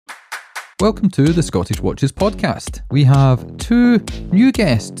Welcome to the Scottish Watches podcast. We have two new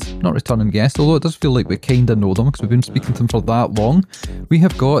guests, not returning guests, although it does feel like we kind of know them because we've been speaking to them for that long. We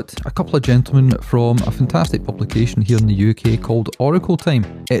have got a couple of gentlemen from a fantastic publication here in the UK called Oracle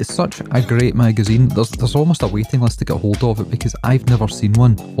Time. It's such a great magazine. There's almost a waiting list to get hold of it because I've never seen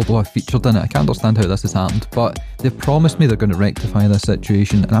one, although I've featured in it. I can't understand how this has happened, but they've promised me they're going to rectify this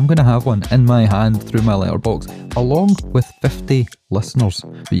situation, and I'm going to have one in my hand through my letterbox, along with 50 listeners.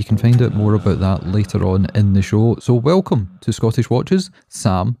 But you can find out more about that later on in the show. So welcome to Scottish Watches,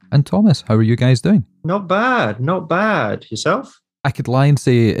 Sam and Thomas. How are you guys doing? Not bad, not bad. Yourself? I could lie and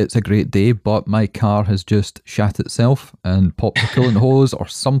say it's a great day, but my car has just shat itself and popped the coolant hose or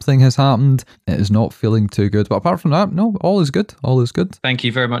something has happened. It is not feeling too good. But apart from that, no, all is good. All is good. Thank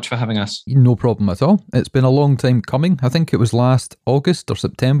you very much for having us. No problem at all. It's been a long time coming. I think it was last August or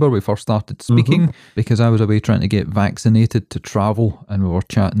September we first started speaking because I was away trying to get vaccinated to travel, and we were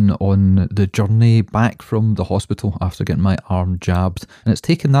chatting on the journey back from the hospital after getting my arm jabbed. And it's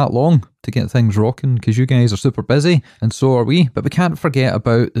taken that long to get things rocking because you guys are super busy and so are we. But we can't forget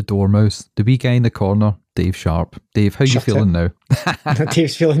about the dormouse, the wee guy in the corner, Dave Sharp. Dave, how you feeling now?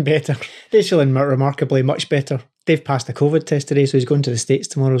 Dave's feeling better. Dave's feeling remarkably much better. Dave passed the COVID test today, so he's going to the States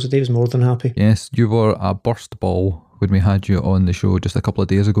tomorrow, so Dave's more than happy. Yes, you were a burst ball when we had you on the show just a couple of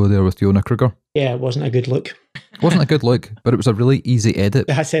days ago there with Fiona Kruger. Yeah, it wasn't a good look. It wasn't a good look, but it was a really easy edit.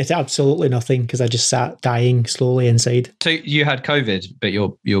 I said absolutely nothing because I just sat dying slowly inside. So you had COVID, but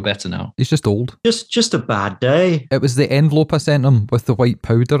you're better now. He's just old. Just a bad day. It was the envelope I sent him with the white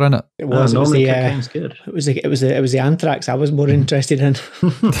powder in it. It was. Normally cocaine's good. It was the anthrax I was more interested in.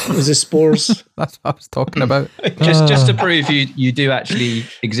 It was the spores. That's what I was talking about. Just to prove you do actually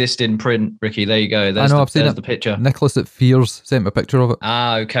exist in print, Ricky. There you go. There's I've seen there's it. the picture. Nicholas at Fears sent me a picture of it.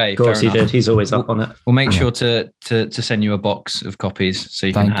 Ah, okay. Of course fair he enough. did. He's always up on it. We'll make sure to send you a box of copies so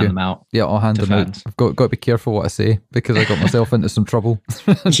you can hand them out. Yeah, I'll hand to them out. fans. I've got to be careful what I say because I got myself into some trouble.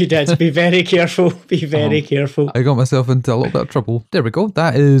 You did. Be very careful. Be very careful. I got myself into a little bit of trouble. There we go.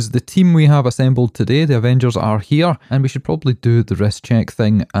 That is the team we have assembled today. The Avengers are here, and we should probably do the wrist check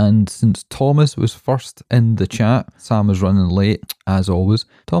thing. And since Thomas was first in the chat, Sam is running late, as always.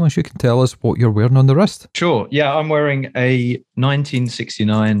 Thomas, you can tell us what you're wearing on the wrist. Sure. Yeah, I'm wearing a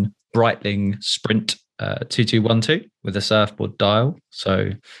 1969 Breitling Sprint 2212 with a surfboard dial. So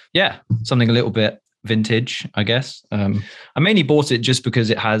yeah, something a little bit vintage, I guess. I mainly bought it just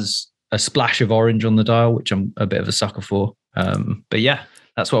because it has a splash of orange on the dial, which I'm a bit of a sucker for. But yeah,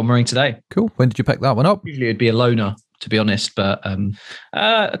 that's what I'm wearing today. Cool. When did you pick that one up? Usually it'd be a loaner, to be honest, but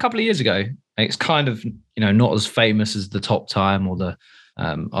a couple of years ago. It's kind of, not as famous as the Top Time or the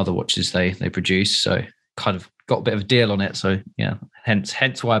other watches they produce. So kind of got a bit of a deal on it. So yeah,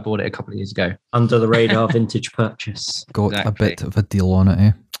 hence why I bought it a couple of years ago. Under the radar vintage purchase. Got Exactly. a bit of a deal on it,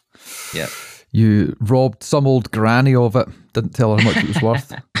 eh? Yeah. You robbed some old granny of it. Didn't tell her how much it was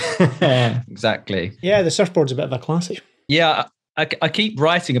worth. Exactly. Yeah, the surfboard's a bit of a classic. Yeah, I keep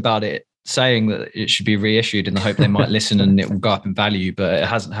writing about it, saying that it should be reissued in the hope they might listen and it will go up in value, but it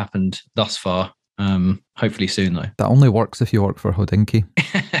hasn't happened thus far. Hopefully soon, though. That only works if you work for Hodinkee.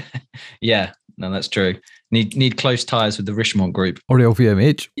 Yeah, no, that's true. Need close ties with the Richemont Group. Or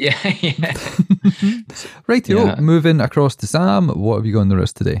LVMH. Yeah. Rightio, Yeah. moving across to Sam. What have you got on the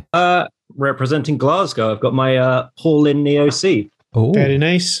wrist today? Representing Glasgow, I've got my Paulin Neo C. Oh, Very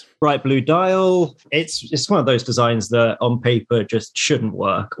nice. Bright blue dial. It's one of those designs that on paper just shouldn't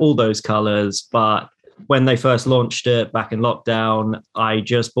work. All those colors, but when they first launched it back in lockdown, I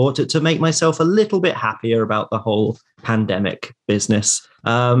just bought it to make myself a little bit happier about the whole pandemic business.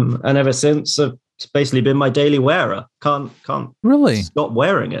 And ever since, it's basically been my daily wearer. Can't really? stop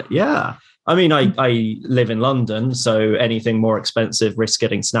wearing it. Yeah. I mean, I live in London, so anything more expensive risks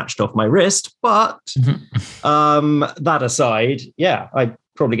getting snatched off my wrist. But that aside, yeah, I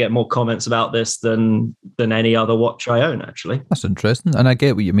probably get more comments about this than any other watch I own, actually. That's interesting. And I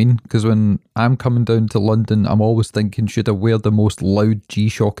get what you mean, because when I'm coming down to London, I'm always thinking, should I wear the most loud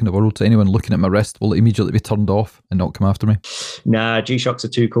G-Shock in the world? So anyone looking at my wrist will immediately be turned off and not come after me. Nah, G-Shocks are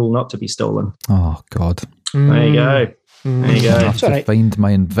too cool not to be stolen. Oh, God. There you go. There you I go. have to find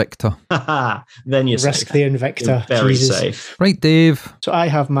my Invicta. Then you're Risk safe. the Invicta. You're very Jesus. safe. Right, Dave. So I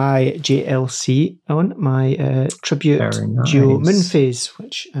have my JLC on, my tribute Very nice. Duo Moonphase,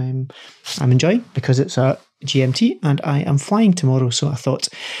 which I'm enjoying because it's a GMT and I am flying tomorrow. So I thought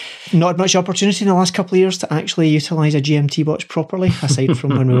not much opportunity in the last couple of years to actually utilise a GMT watch properly, aside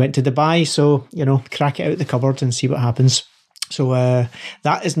from when we went to Dubai. So, crack it out the cupboard and see what happens. So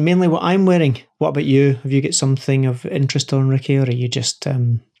that is mainly what I'm wearing. What about you? Have you got something of interest on, Ricky, or are you just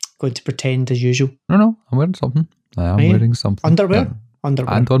going to pretend as usual? No, I'm wearing something. I am Are you? wearing something. Underwear?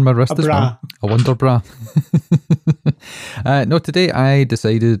 Underbra. And on my wrist A as bra. well. A wonder bra. No, today I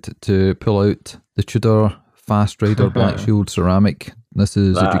decided to pull out the Tudor Fast Rider Black Shield ceramic. This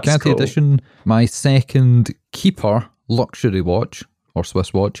is a That's Ducati cool. edition. My second Keeper luxury watch, or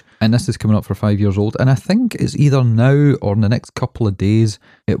Swiss watch, and this is coming up for 5 years old, and I think it's either now or in the next couple of days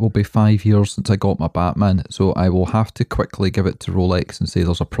it will be 5 years since I got my Batman, so I will have to quickly give it to Rolex and say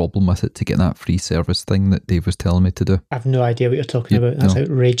there's a problem with it to get that free service thing that Dave was telling me to do. I've no idea what you're talking about. That's no.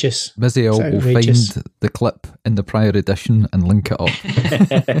 outrageous. Biziel It's will outrageous. find the clip in the prior edition and link it up.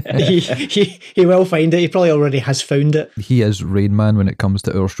 he will find it. He probably already has found it. He is Rain Man when it comes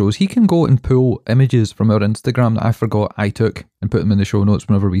to our shows. He can go and pull images from our Instagram that I forgot I took and put them in the show notes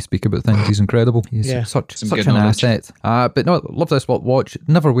whenever we speak about things. He's incredible. He's Yeah. such Some good an knowledge. asset. But no, love this watch.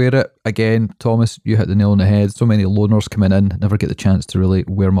 Never wear it. Again, Thomas, you hit the nail on the head. So many loaners coming in. Never get the chance to really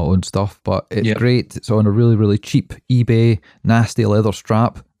wear my own stuff. But it's Yep. great. It's on a really, really cheap eBay, nasty leather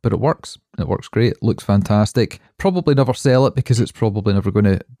strap. But it works. It works great. Looks fantastic. Probably never sell it because it's probably never going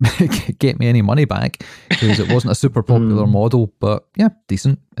to get me any money back because it wasn't a super popular model. But yeah,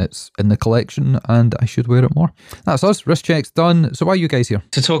 decent. It's in the collection and I should wear it more. That's us. Wrist check's done. So why are you guys here?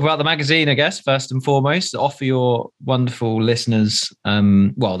 To talk about the magazine, I guess, first and foremost, offer your wonderful listeners,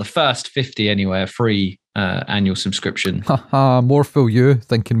 the first 50 anyway, a free annual subscription. Haha, more fool you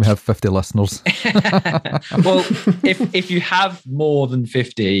thinking we have 50 listeners. Well, if you have more than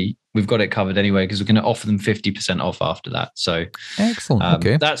 50, we've got it covered anyway because we're going to offer them 50% off after that. So Excellent.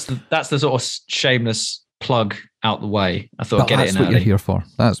 Okay. that's the sort of shameless plug out the way. I thought I'd get it That's in what you're early. here for.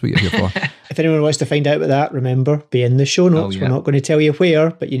 That's what you're here for. If anyone wants to find out about that, remember, be in the show notes. yeah. We're not going to tell you where,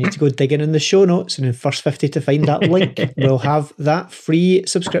 but you need to go digging in the show notes and in first 50 to find that link. We'll have that free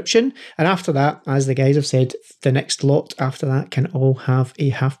subscription. And after that, as the guys have said, the next lot after that can all have a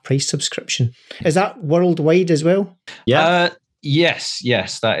half-price subscription. Is that worldwide as well? Yeah. Yes,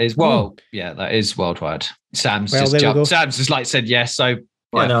 that is. Well, yeah, that is worldwide. Sam's Well, just there we go. jumped. Sam's just said yes. So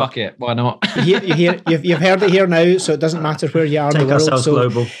Why yeah, not? fuck it. Why not? You've heard it here now, so it doesn't matter where you are in Take the world. ourselves So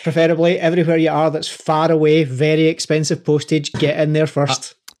global. preferably everywhere you are that's far away, very expensive postage, get in there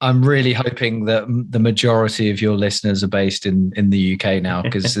first. I'm really hoping that the majority of your listeners are based in the UK now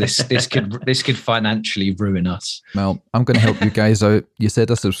because this could financially ruin us. Well, I'm going to help you guys out. You said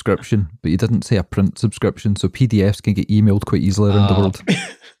a subscription, but you didn't say a print subscription, so PDFs can get emailed quite easily around the world.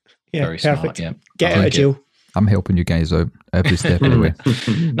 Yeah, Very perfect. smart. Yeah, Get I out of like it. jail. I'm helping you guys out every step of the way.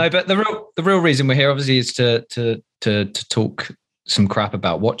 No, but the real reason we're here obviously is to talk some crap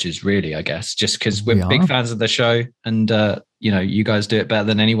about watches, really, I guess, just because we're We big are. fans of the show and you guys do it better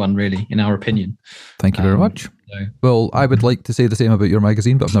than anyone, really, in our opinion. Thank you very much. so- Well, I would like to say the same about your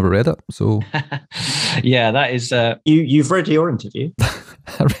magazine, but I've never read it. So Yeah, that is You've read your interview.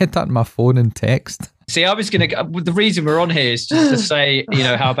 I read that in my phone and text. see, I was gonna the reason we're on here is just to say,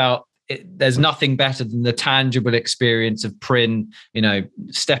 how about there's nothing better than the tangible experience of print,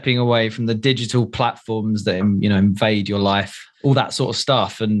 stepping away from the digital platforms that invade your life, all that sort of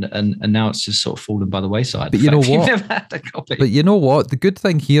stuff, and now it's just sort of fallen by the wayside. But The you know fact you've what? never had a copy. But you know what? The good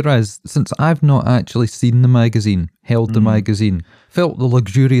thing here is, since I've not actually seen the magazine, held the magazine, felt the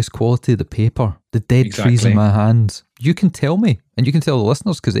luxurious quality of the paper, the dead trees in Exactly. my hands, you can tell me, and you can tell the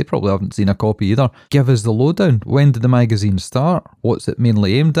listeners, because they probably haven't seen a copy either, give us the lowdown. When did the magazine start? What's it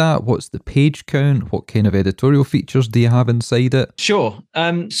mainly aimed at? What's the page count? What kind of editorial features do you have inside it? Sure.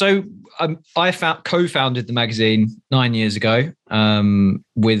 So I co-founded the magazine 9 years ago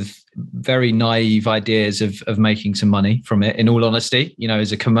with very naive ideas of making some money from it, in all honesty,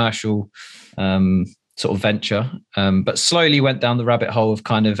 as a commercial sort of venture, but slowly went down the rabbit hole of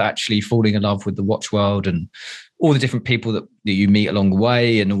kind of actually falling in love with the watch world and all the different people that you meet along the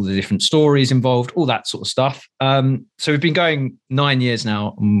way and all the different stories involved, all that sort of stuff. So we've been going 9 years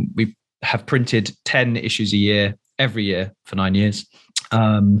now, and we have printed 10 issues a year, every year for 9 years.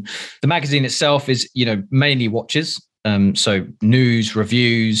 The magazine itself is, mainly watches. So news,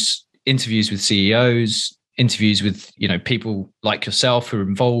 reviews, interviews with CEOs, interviews with, people like yourself who are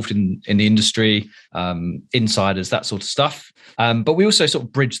involved in the industry, insiders, that sort of stuff. But we also sort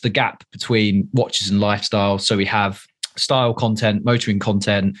of bridge the gap between watches and lifestyle. So we have style content, motoring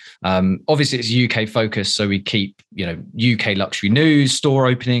content. Obviously it's UK focused. So we keep, UK luxury news, store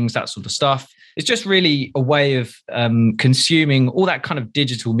openings, that sort of stuff. It's just really a way of consuming all that kind of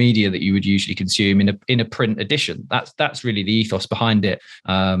digital media that you would usually consume in a print edition. That's really the ethos behind it.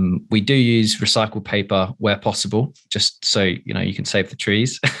 We do use recycled paper where possible, just so you can save the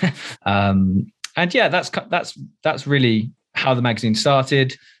trees. And yeah, that's really how the magazine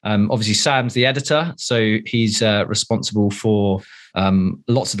started. Obviously, Sam's the editor, so he's responsible for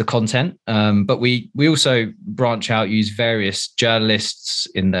lots of the content. But we also branch out, use various journalists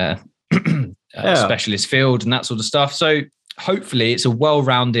in their specialist field and that sort of stuff. So hopefully it's a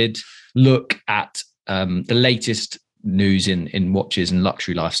well-rounded look at the latest news in watches and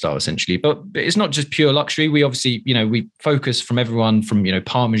luxury lifestyle, essentially. But it's not just pure luxury. We obviously, we focus from everyone from,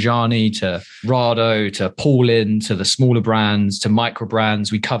 Parmigiani to Rado to Paulin to the smaller brands to micro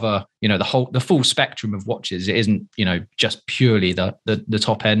brands. We cover, the full spectrum of watches. It isn't, just purely the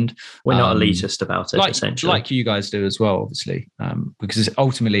top end. We're not elitist about it, essentially. Like you guys do as well, obviously, because it's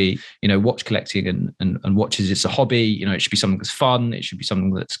ultimately, watch collecting and watches, it's a hobby. It should be something that's fun. It should be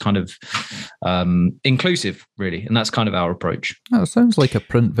something that's kind of inclusive, really. And that's kind of our approach. That sounds like a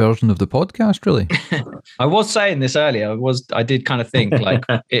print version of the podcast, really. I was saying this earlier. I did kind of think like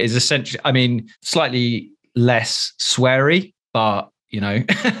it is essentially, slightly less sweary, but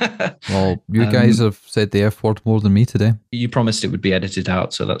Well, you guys have said the F word more than me today. You promised it would be edited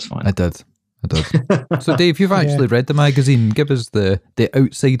out, so that's fine. I did. So, Dave, you've actually read the magazine. Give us the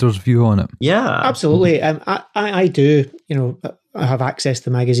outsider's view on it. Yeah, absolutely. I do. I have access to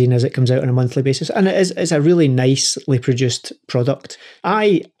the magazine as it comes out on a monthly basis, and it's a really nicely produced product.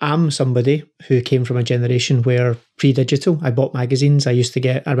 I am somebody who came from a generation where pre-digital, I bought magazines. I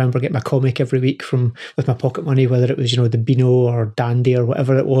remember getting my comic every week with my pocket money, whether it was, the Beano or Dandy or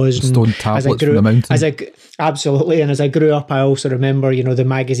whatever it was. Stone tablets from the mountain. Absolutely. And as I grew up, I also remember, the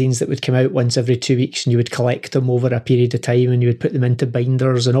magazines that would come out once every 2 weeks, and you would collect them over a period of time, and you would put them into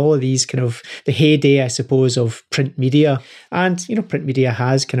binders and all of these kind of the heyday, I suppose, of print media. And, print media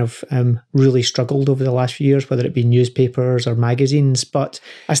has kind of really struggled over the last few years, whether it be newspapers or magazines. But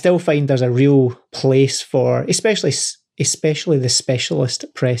I still find there's a real place for, especially the specialist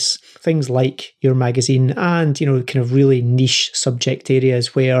press, things like your magazine and, kind of really niche subject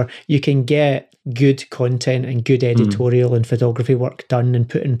areas where you can get good content and good editorial and photography work done and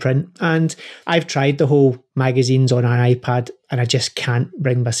put in print. And I've tried the whole magazines on an iPad and I just can't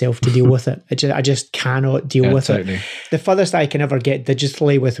bring myself to deal with it. I just cannot deal with it. The furthest I can ever get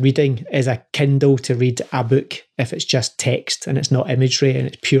digitally with reading is a Kindle to read a book if it's just text and it's not imagery and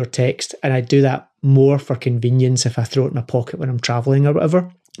it's pure text. And I do that more for convenience if I throw it in my pocket when I'm traveling or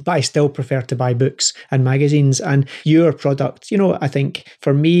whatever. But I still prefer to buy books and magazines. And your product, I think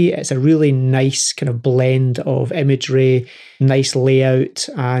for me, it's a really nice kind of blend of imagery, nice layout,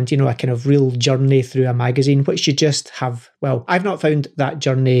 and, a kind of real journey through a magazine, which you just have. Well, I've not found that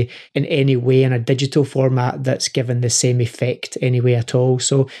journey in any way in a digital format that's given the same effect anyway at all.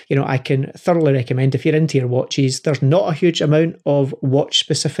 So, I can thoroughly recommend if you're into your watches, there's not a huge amount of watch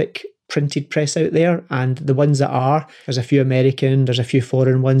specific printed press out there, and the ones that are, there's a few American, there's a few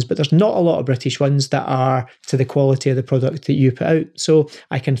foreign ones, but there's not a lot of British ones that are to the quality of the product that you put out. So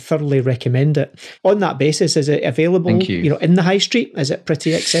I can thoroughly recommend it. On that basis, is it available in the high street? Is it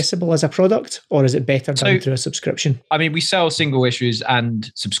pretty accessible as a product, or is it better done through a subscription? We sell single issues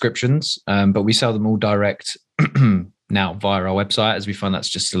and subscriptions, but we sell them all direct now via our website, as we find that's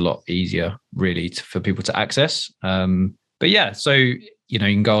just a lot easier really for people to access. But yeah, so you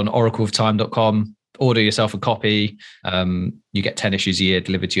can go on oracleoftime.com, order yourself a copy. You get 10 issues a year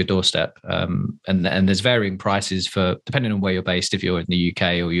delivered to your doorstep. And there's varying prices depending on where you're based, if you're in the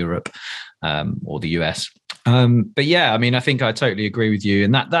UK or Europe or the US. But yeah, I think I totally agree with you.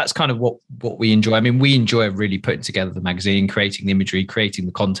 And that's kind of what we enjoy. We enjoy really putting together the magazine, creating the imagery, creating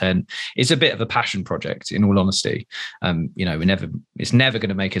the content. It's a bit of a passion project, in all honesty. It's never going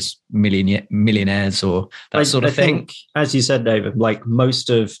to make us millionaires or that sort of thing. Think, as you said, David, like most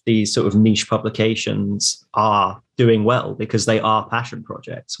of these sort of niche publications are doing well because they are passion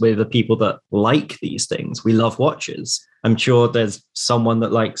projects. We're the people that like these things. We love watches. I'm sure there's someone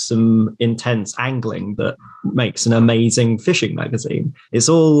that likes some intense angling that makes an amazing fishing magazine. It's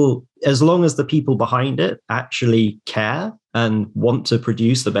all, as long as the people behind it actually care and want to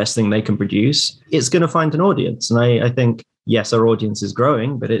produce the best thing they can produce, it's going to find an audience. And I think, yes, our audience is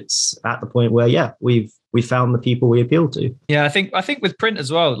growing, but it's at the point where, we found the people we appeal to. Yeah, I think with print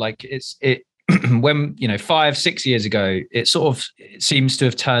as well, like it when 5-6 years ago, it seems to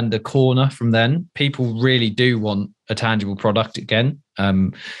have turned a corner from then. People really do want a tangible product again.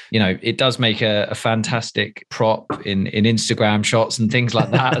 It does make a fantastic prop in Instagram shots and things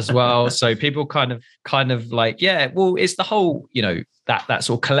like that as well. So people kind of like, it's the whole, that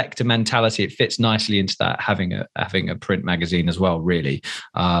sort of collector mentality. It fits nicely into that, having a print magazine as well, really.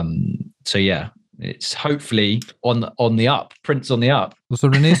 So yeah. It's hopefully on the up. Print's on the up. There's a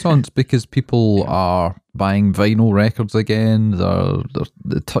renaissance because people are buying vinyl records again.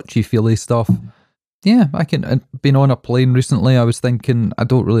 The touchy-feely stuff. Yeah, I can. And being on a plane recently, I was thinking I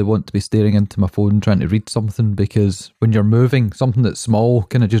don't really want to be staring into my phone trying to read something, because when you're moving, something that's small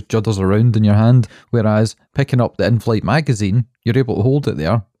kind of just judders around in your hand. Whereas picking up the in-flight magazine, you're able to hold it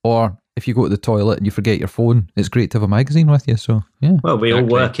there. Or if you go to the toilet and you forget your phone, it's great to have a magazine with you. So yeah. Well, we all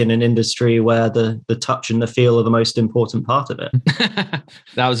work in an industry where the touch and the feel are the most important part of it.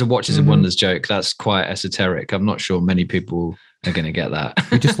 That was a Watches and Wonders joke. That's quite esoteric. I'm not sure many people are going to get that.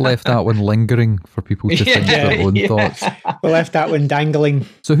 We just left that one lingering for people to think their own thoughts. We left that one dangling.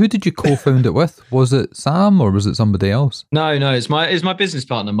 So who did you co-found it with? Was it Sam or was it somebody else? No, it's my business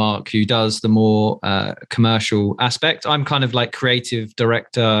partner, Mark, who does the more commercial aspect. I'm kind of like creative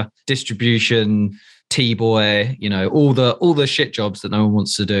director, distribution, T-boy, all the shit jobs that no one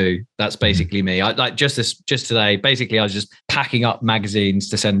wants to do. That's basically me. I like just today. Basically, I was just packing up magazines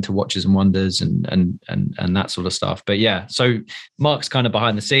to send to Watches and Wonders and that sort of stuff. But yeah, so Mark's kind of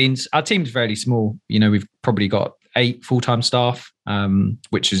behind the scenes. Our team's fairly small. We've probably got 8 full-time staff,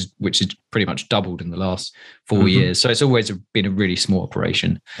 which is pretty much doubled in the last 4 years. So it's always been a really small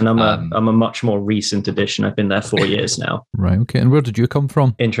operation. And I'm a much more recent addition. I've been there 4 years now. Right. Okay. And where did you come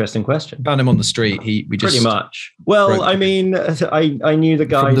from? Interesting question. Found him on the street. We just pretty much. Well, I mean, I knew the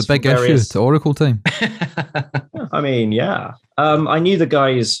guys from the big issue to Oracle time. I mean, yeah. I knew the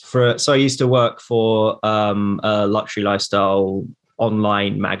guys so I used to work for a luxury lifestyle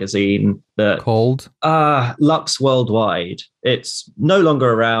online magazine that called Lux Worldwide. It's no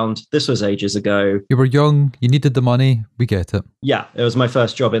longer around. This was ages ago. You were young, you needed the money, we get it. Yeah, it was my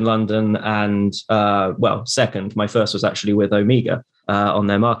first job in London, and second. My first was actually with Omega on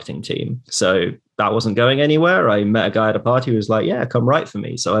their marketing team. So that wasn't going anywhere. I met a guy at a party who was like, yeah, come write for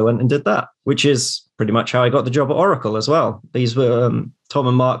me. So I went and did that, which is pretty much how I got the job at Oracle as well. These were Tom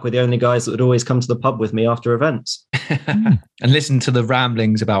and Mark were the only guys that would always come to the pub with me after events. And listen to the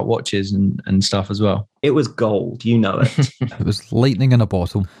ramblings about watches and stuff as well. It was gold, you know it. It was lightning in a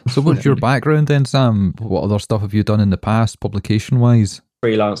bottle. So what's your background then, Sam? What other stuff have you done in the past, publication-wise?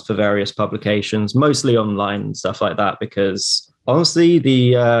 Freelanced for various publications, mostly online and stuff like that, because honestly,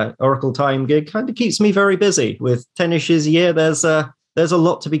 the Oracle Time gig kind of keeps me very busy. With 10 issues a year, there's a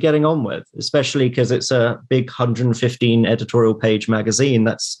lot to be getting on with, especially because it's a big 115 editorial page magazine.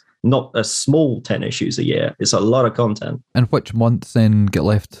 That's not a small 10 issues a year. It's a lot of content. And which months then get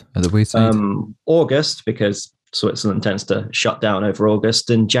left at the wayside? August, because Switzerland tends to shut down over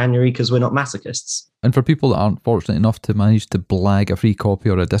August, and January because we're not masochists. And for people that aren't fortunate enough to manage to blag a free copy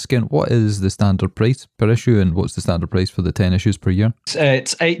or a discount, what is the standard price per issue, and what's the standard price for the 10 issues per year?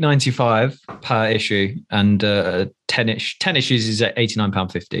 It's $8.95 per issue, and 10 issues is at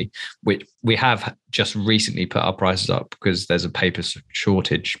 £89.50, which we have just recently put our prices up because there's a paper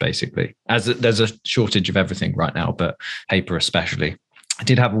shortage, basically. There's a shortage of everything right now, but paper especially. I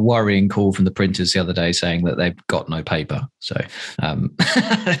did have a worrying call from the printers the other day saying that they've got no paper. So,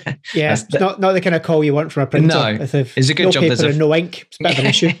 yeah, it's not the kind of call you want from a printer. No, it's a good no job. Paper and no ink. It's a bit of an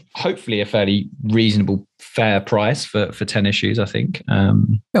issue. Hopefully, a fairly reasonable, fair price for 10 issues, I think.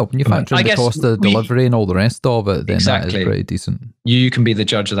 Well, when you factor in the cost of delivery and all the rest of it, then exactly. That is pretty decent. You can be the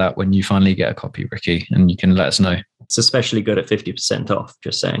judge of that when you finally get a copy, Ricky, and you can let us know. It's especially good at 50% off,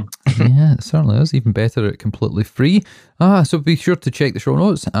 just saying. Yeah, it certainly is. Even better at completely free. So be sure to check the show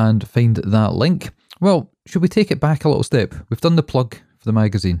notes and find that link. Well, should we take it back a little step? We've done the plug for the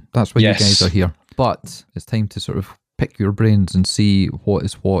magazine. That's why you guys are here. But it's time to sort of pick your brains and see what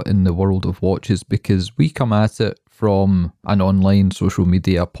is what in the world of watches, because we come at it from an online social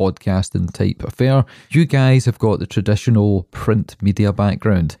media podcasting type affair. You guys have got the traditional print media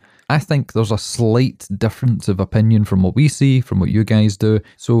background. I think there's a slight difference of opinion from what we see, from what you guys do.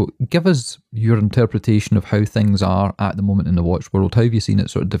 So give us your interpretation of how things are at the moment in the watch world. How have you seen it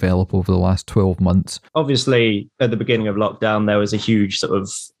sort of develop over the last 12 months? Obviously, at the beginning of lockdown, there was a huge sort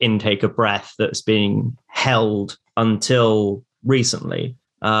of intake of breath that's being held until recently.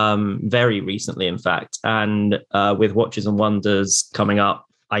 Very recently, in fact. And with Watches and Wonders coming up,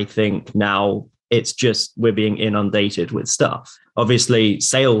 I think now it's just we're being inundated with stuff. Obviously,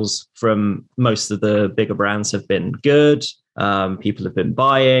 sales from most of the bigger brands have been good. People have been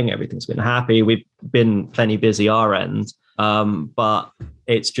buying. Everything's been happy. We've been plenty busy our end. But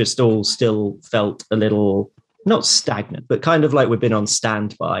it's just all still felt a little, not stagnant, but kind of like we've been on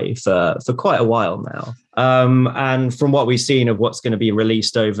standby for quite a while now. And from what we've seen of what's going to be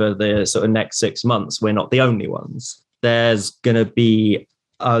released over the sort of next 6 months, we're not the only ones. There's going to be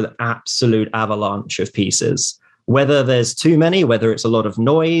an absolute avalanche of pieces. Whether there's too many, whether it's a lot of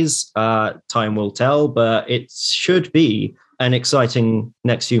noise, time will tell, but it should be an exciting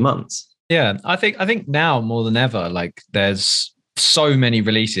next few months. Yeah, I think now more than ever, like there's so many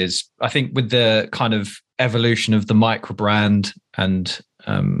releases. I think with the kind of evolution of the micro brand and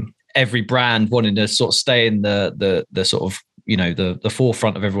every brand wanting to sort of stay in the sort of, you know, the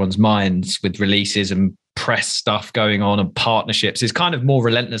forefront of everyone's minds with releases and press stuff going on and partnerships, is kind of more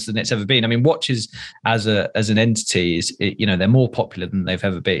relentless than it's ever been. I mean, watches as an entity is, you know, they're more popular than they've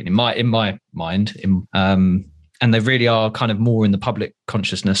ever been in my mind. And they really are kind of more in the public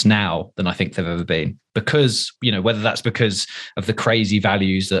consciousness now than I think they've ever been, because, you know, whether that's because of the crazy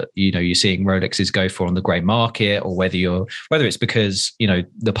values that, you know, you're seeing Rolexes go for on the grey market, or whether it's because, you know,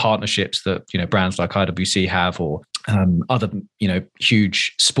 the partnerships that, you know, brands like IWC have, or other, you know,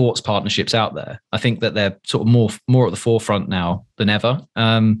 huge sports partnerships out there. I think that they're sort of more at the forefront now than ever. But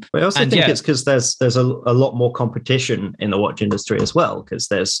I also think it's because there's a lot more competition in the watch industry as well, because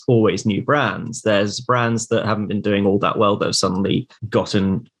there's always new brands. There's brands that haven't been doing all that well that have suddenly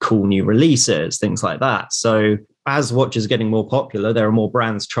gotten cool new releases, things like that. So as watches are getting more popular, there are more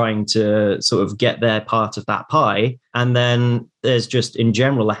brands trying to sort of get their part of that pie. And then there's just in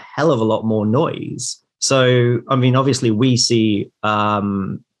general a hell of a lot more noise. So, I mean, obviously we see a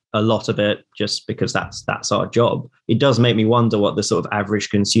lot of it just because that's our job. It does make me wonder what the sort of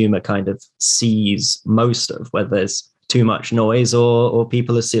average consumer kind of sees most of, whether there's too much noise or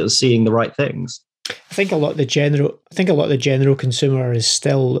people are still seeing the right things. I think a lot of the general consumer is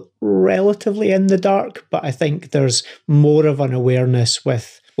still relatively in the dark, but I think there's more of an awareness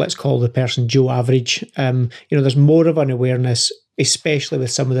with, let's call the person Joe Average. There's more of an awareness, especially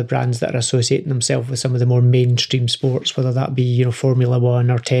with some of the brands that are associating themselves with some of the more mainstream sports, whether that be, you know, Formula One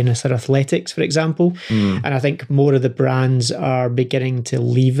or tennis or athletics, for example. And I think more of the brands are beginning to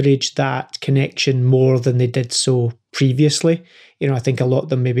leverage that connection more than they did so previously. You know, I think a lot of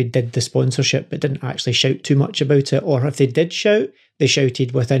them maybe did the sponsorship but didn't actually shout too much about it. Or if they did shout, they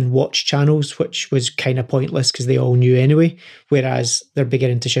shouted within watch channels, which was kind of pointless because they all knew anyway. Whereas they're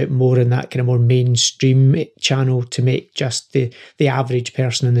beginning to shout more in that kind of more mainstream channel to make just the average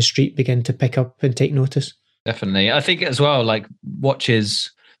person in the street begin to pick up and take notice. Definitely. I think as well, like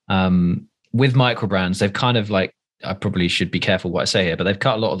watches with micro brands, they've kind of like, I probably should be careful what I say here, but they've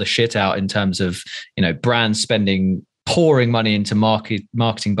cut a lot of the shit out in terms of, you know, brands pouring money into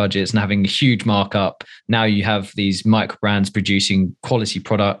marketing budgets and having a huge markup. Now you have these micro brands producing quality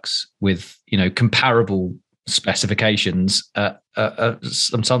products with, you know, comparable specifications at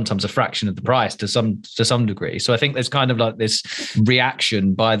sometimes a fraction of the price to some degree. So I think there's kind of like this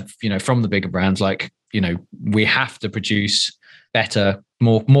reaction by, you know, from the bigger brands, like, you know, we have to produce better,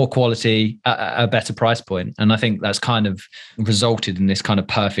 more quality at a better price point. And I think that's kind of resulted in this kind of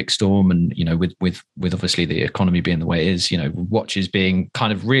perfect storm. And, you know, with obviously the economy being the way it is, you know, watches being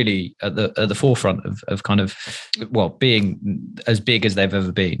kind of really at the forefront of kind of, well, being as big as they've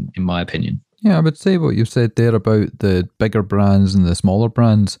ever been, in my opinion. Yeah, I would say what you said there about the bigger brands and the smaller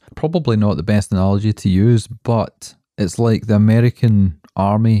brands, probably not the best analogy to use, but it's like the American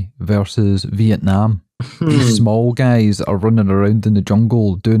army versus Vietnam. These small guys are running around in the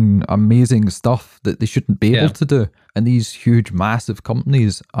jungle doing amazing stuff that they shouldn't be able to do. And these huge, massive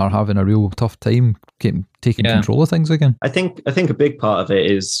companies are having a real tough time taking control of things again. I think a big part of it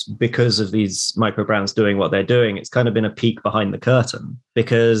is because of these micro brands doing what they're doing. It's kind of been a peek behind the curtain,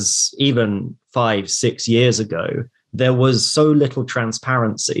 because even 5-6 years ago, there was so little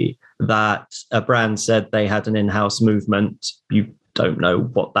transparency that a brand said they had an in-house movement. You don't know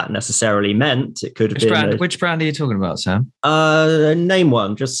what that necessarily meant. It could have been which brand are you talking about, Sam? Name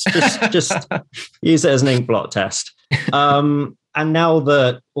one. Just use it as an ink blot test. And now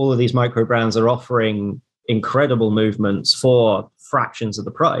that all of these micro brands are offering incredible movements for fractions of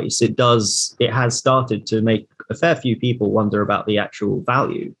the price, it has started to make a fair few people wonder about the actual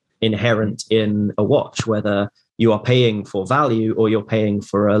value inherent in a watch, whether you are paying for value or you're paying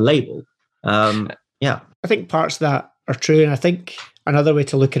for a label. I think parts of that are true. And I think another way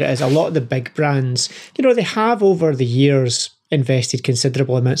to look at it is a lot of the big brands, you know, they have over the years invested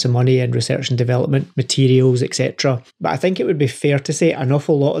considerable amounts of money in research and development, materials, etc. But I think it would be fair to say an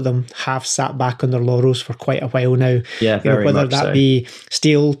awful lot of them have sat back on their laurels for quite a while now. Yeah, very whether much that so. be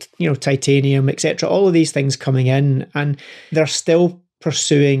steel, you know, titanium, etc. All of these things coming in, and they're still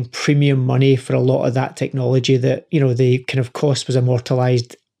pursuing premium money for a lot of that technology that, you know, the kind of cost was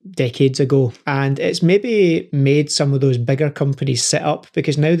immortalized decades ago. And it's maybe made some of those bigger companies sit up,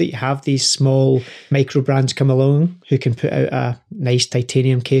 because now that you have these small micro brands come along who can put out a nice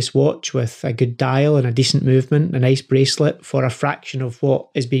titanium case watch with a good dial and a decent movement, a nice bracelet for a fraction of what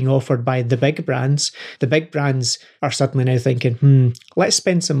is being offered by the big brands are suddenly now thinking, let's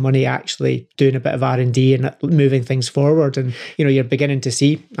spend some money actually doing a bit of R&D and moving things forward. And, you're beginning to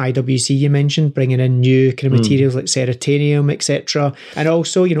see IWC, you mentioned, bringing in new kind of materials like Ceratanium, etc. And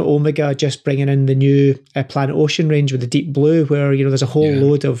also, Omega just bringing in the new Planet Ocean range with the Deep Blue, where, there's a whole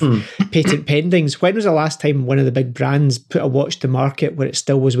load of patent pendings. When was the last time one of the big brands put a watch to market where it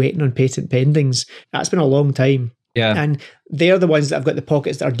still was waiting on patent pendings? That's been a long time. Yeah. And they're the ones that have got the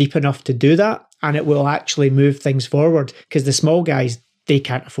pockets that are deep enough to do that. And it will actually move things forward, because the small guys, they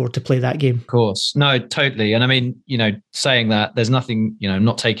can't afford to play that game. Of course. No, totally. And I mean, saying that, there's nothing,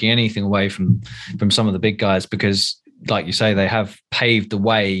 not taking anything away from some of the big guys, because like you say, they have paved the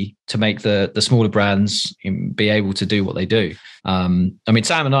way to make the smaller brands be able to do what they do. I mean,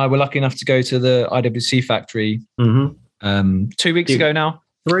 Sam and I were lucky enough to go to the IWC factory 2 weeks ago now.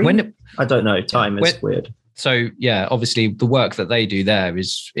 3? I don't know. Time is weird. So yeah, obviously the work that they do there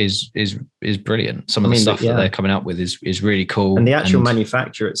is brilliant. Some of the stuff that they're coming up with is really cool. And the actual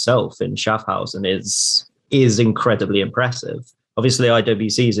manufacture itself in Schaffhausen is incredibly impressive. Obviously,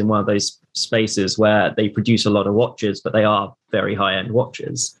 IWC is in one of those spaces where they produce a lot of watches, but they are very high-end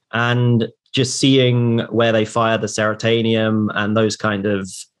watches. And just seeing where they fire the Ceratanium and those kind of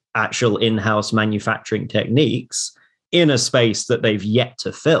actual in-house manufacturing techniques in a space that they've yet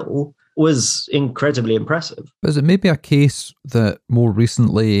to fill was incredibly impressive. Is it maybe a case that more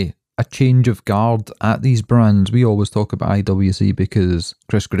recently a change of guard at these brands? We always talk about IWC because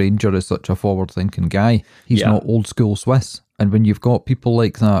Chris Granger is such a forward-thinking guy. He's not old school Swiss. And when you've got people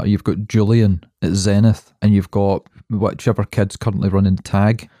like that, you've got Julian at Zenith, and you've got whichever kid's currently running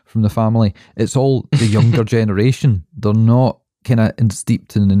Tag from the family, it's all the younger generation. They're not kind of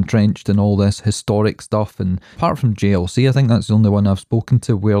steeped and entrenched in all this historic stuff. And apart from JLC, I think that's the only one I've spoken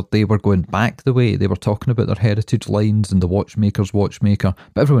to where they were going back the way. They were talking about their heritage lines and the watchmaker's watchmaker.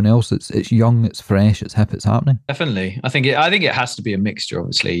 But everyone else, it's young, it's fresh, it's hip, it's happening. Definitely. I think it has to be a mixture,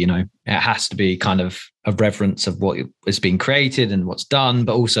 obviously. It has to be kind of a reverence of what is being created and what's done,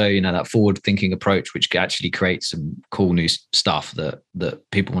 but also, that forward-thinking approach, which actually creates some cool new stuff that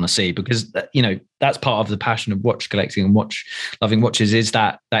people want to see, because, that's part of the passion of watch collecting and loving watches, is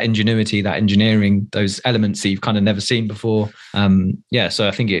that ingenuity, that engineering, those elements that you've kind of never seen before. So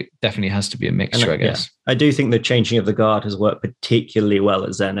I think it definitely has to be a mixture, I guess. I do think the changing of the guard has worked particularly well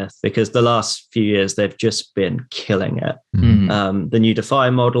at Zenith, because the last few years they've just been killing it. Mm-hmm. The new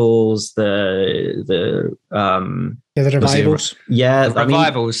Defy models, the revivals. The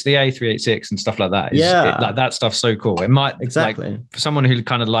revivals, the A386 and stuff like that. That stuff's so cool. It might, exactly, for someone who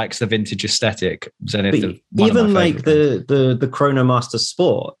kind of likes the vintage aesthetic, Zenith. Even like the Chronomaster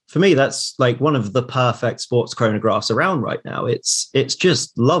Sport, for me, that's like one of the perfect sports chronographs around right now. It's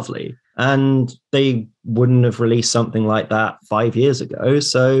just lovely. And they wouldn't have released something like that 5 years ago.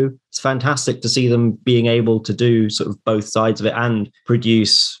 So it's fantastic to see them being able to do sort of both sides of it and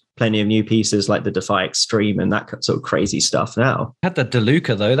produce plenty of new pieces like the Defy Extreme and that sort of crazy stuff now. I had the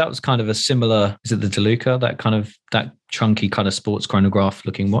DeLuca though. That was kind of a similar, is it the DeLuca? That chunky kind of sports chronograph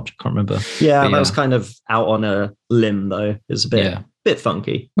looking watch. I can't remember. Yeah, that was kind of out on a limb though. It's a bit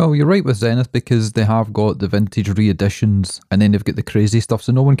funky. Well, you're right with Zenith, because they have got the vintage re-editions and then they've got the crazy stuff,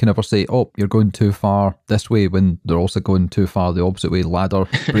 so no one can ever say, oh, you're going too far this way, when they're also going too far the opposite way, ladder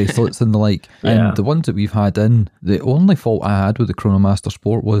bracelets and the like. And the ones that we've had in, the only fault I had with the Chronomaster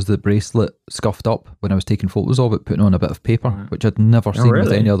Sport was the bracelet scuffed up when I was taking photos of it, putting on a bit of paper, which I'd never seen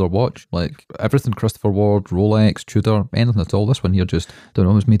with any other watch. Like everything Christopher Ward, Rolex, Tudor, anything at all, this one here just, don't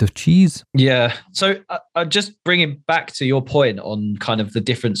know, was made of cheese. Yeah, so I just bringing back to your point on kind of the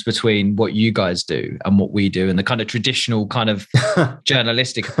difference between what you guys do and what we do, and the kind of traditional kind of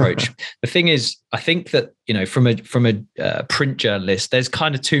journalistic approach. The thing is, I think that, from a print journalist, there's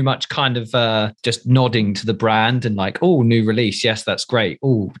kind of too much kind of just nodding to the brand and like, oh, new release, yes, that's great.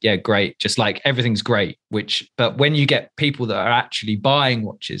 Oh, yeah, great. Just like everything's great. But when you get people that are actually buying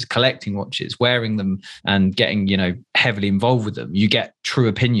watches, collecting watches, wearing them, and getting heavily involved with them, you get true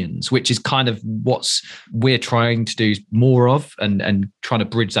opinions, which is kind of what's we're trying to do more of, and trying to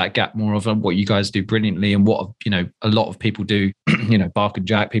bridge that gap more of, what you guys do brilliantly, and what a lot of people do. Bark and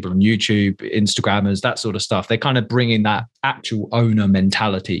Jack, people on YouTube, Instagrammers, that sort of stuff. They're kind of bringing that actual owner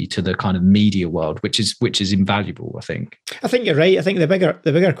mentality to the kind of media world, which is invaluable, I think. I think you're right. I think the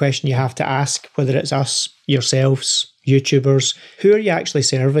bigger question you have to ask, whether it's us, yourselves, YouTubers, who are you actually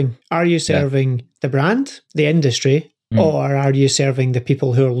serving? Are you serving the brand, the industry, or are you serving the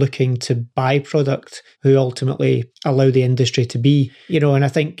people who are looking to buy product, who ultimately allow the industry to be? And I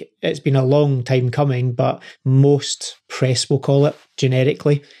think it's been a long time coming, but most press, we'll call it,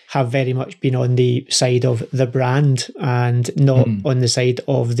 generically have very much been on the side of the brand and not on the side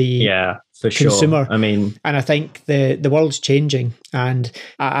of the for consumer. Sure. I mean, and I think the world's changing, and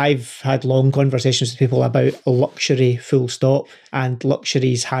I've had long conversations with people about luxury full stop, and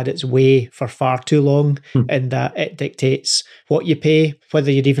luxury's had its way for far too long in that it dictates what you pay,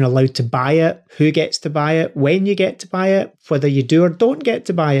 whether you're even allowed to buy it, who gets to buy it, when you get to buy it, whether you do or don't get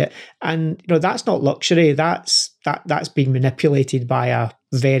to buy it. And that's not luxury. That's being manipulated by a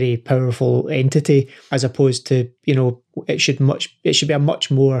very powerful entity, as opposed to it should be a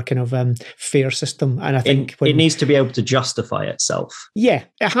much more kind of fair system. And I think it needs to be able to justify itself. Yeah,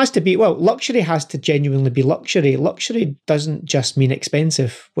 it has to be. Well, luxury has to genuinely be luxury. Luxury doesn't just mean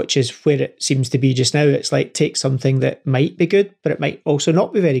expensive, which is where it seems to be just now. It's like take something that might be good, but it might also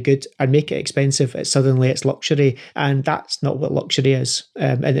not be very good, and make it expensive. Suddenly it's luxury, and that's not what luxury is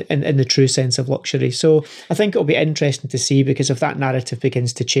in the true sense of luxury. So I think it'll be interesting to see, because if that narrative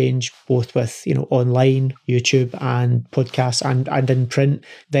begins to change, both with online, YouTube, and podcasts, and in print,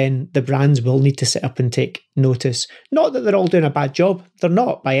 then the brands will need to sit up and take notice. Not that they're all doing a bad job, they're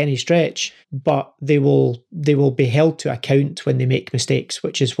not by any stretch, but they will be held to account when they make mistakes,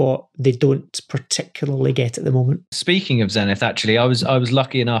 which is what they don't particularly get at the moment. Speaking of Zenith, actually, I was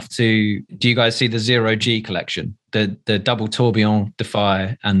lucky enough to. Do you guys see the Zero G collection, the double tourbillon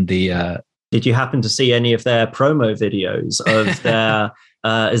Defy, and the? Did you happen to see any of their promo videos of their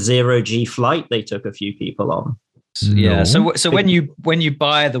Zero G flight they took a few people on? Yeah. So when you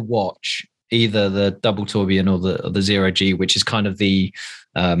buy the watch, either the double tourbillon or the Zero G, which is kind of the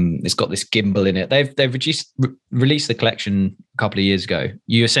it's got this gimbal in it. They've released the collection a couple of years ago.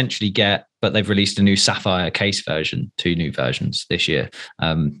 You essentially get, but they've released a new sapphire case version, 2 new versions this year.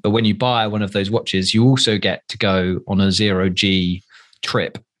 But when you buy one of those watches, you also get to go on a Zero G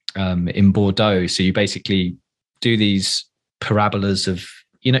trip in Bordeaux. So you basically do these parabolas of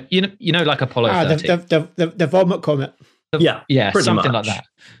like Apollo 13. The vomit comet. Yeah, something like that.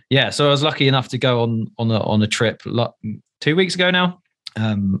 Yeah, so I was lucky enough to go on a trip 2 weeks ago now,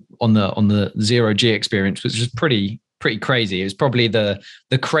 on the Zero G experience, which was pretty crazy. It was probably the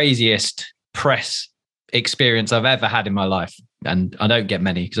craziest press experience I've ever had in my life, and I don't get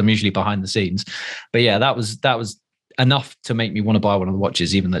many because I'm usually behind the scenes. But yeah, that was enough to make me want to buy one of the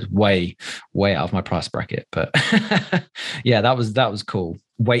watches, even though it's way out of my price bracket. But yeah, that was cool.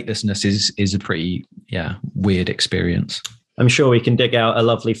 Weightlessness is a pretty weird experience. I'm sure we can dig out a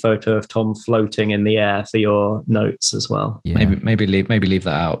lovely photo of Tom floating in the air for your notes as well. Yeah. Maybe leave that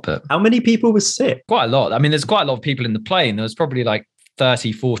out. But how many people were sick? Quite a lot. I mean, there's quite a lot of people in the plane. There was probably like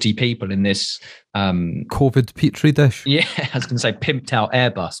 30, 40 people in this COVID petri dish. Yeah, I was going to say pimped out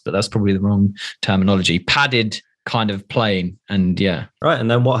Airbus, but that's probably the wrong terminology. Padded kind of plane, and yeah. Right, and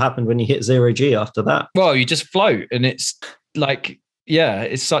then what happened when you hit Zero G after that? Well, you just float, and it's like, yeah,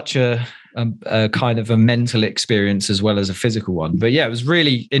 it's such a kind of a mental experience as well as a physical one. But yeah, it was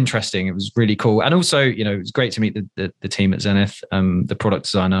really interesting. It was really cool. And also, it was great to meet the team at Zenith, the product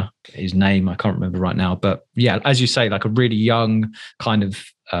designer, his name, I can't remember right now. But yeah, as you say, like a really young kind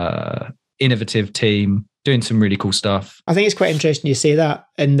of innovative team doing some really cool stuff. I think it's quite interesting you say that,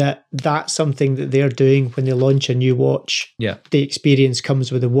 and that's something that they're doing when they launch a new watch. Yeah. The experience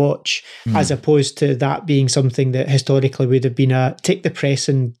comes with a watch, as opposed to that being something that historically would have been take the press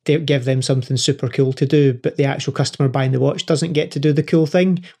and give them something super cool to do, but the actual customer buying the watch doesn't get to do the cool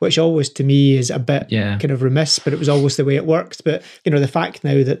thing, which always to me is a bit kind of remiss, but it was always the way it worked. But the fact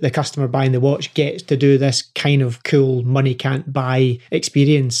now that the customer buying the watch gets to do this kind of cool money can't buy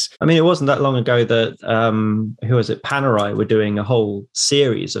experience. I mean, it wasn't that long ago that who was it? Panerai were doing a whole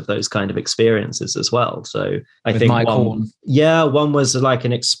series of those kind of experiences as well. So I think Mike Horn. Yeah, one was like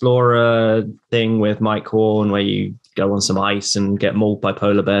an explorer thing with Mike Horn where you go on some ice and get mauled by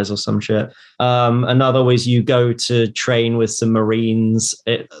polar bears or some shit. Another was you go to train with some Marines.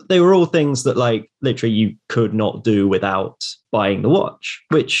 They were all things that like literally you could not do without buying the watch,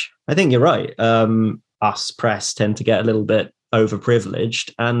 which I think you're right. Us press tend to get a little bit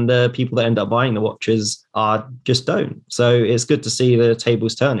overprivileged, and the people that end up buying the watches just don't. So it's good to see the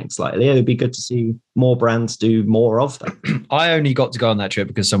tables turning slightly. It would be good to see more brands do more of that. I only got to go on that trip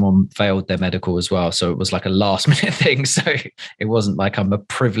because someone failed their medical as well, so it was like a last minute thing. So it wasn't like I'm a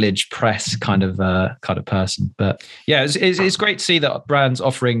privileged press kind of person. But yeah, it's great to see that brands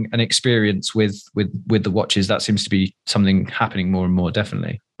offering an experience with the watches. That seems to be something happening more and more,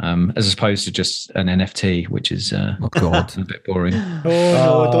 definitely. As opposed to just an NFT, which is a bit boring. Oh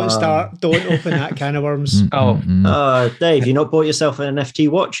no, don't start. Don't open that can of worms. Dave, you not bought yourself an NFT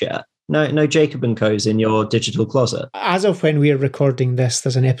watch yet? No Jacob & Co's in your digital closet. As of when we're recording this,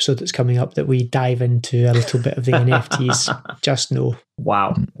 there's an episode that's coming up that we dive into a little bit of the NFTs. Just know.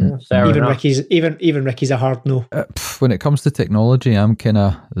 Wow. Fair Even enough. Ricky's a hard no. When it comes to technology, I'm kind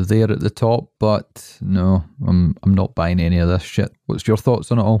of there at the top, but no, I'm not buying any of this shit. What's your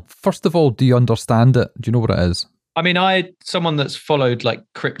thoughts on it all? First of all, do you understand it? Do you know what it is? I mean, someone that's followed like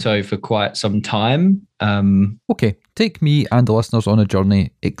crypto for quite some time. Okay, take me and the listeners on a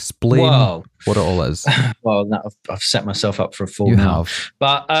journey. Explain Well, what it all is. well, I've set myself up for a fall You now. have.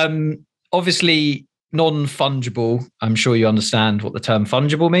 But obviously, non-fungible. I'm sure you understand what the term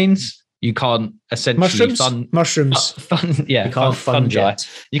fungible means. You can't essentially Mushrooms. yeah, You can't funge fungi. it.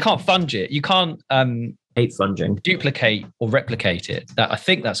 You can't funge it. You can't Hate funging. duplicate or replicate it. I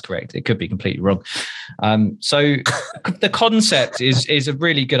think that's correct. It could be completely wrong. So the concept is a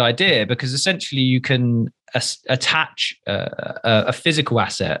really good idea because essentially you can attach a physical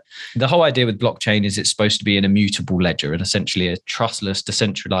asset. The whole idea with blockchain is it's supposed to be an immutable ledger and essentially a trustless,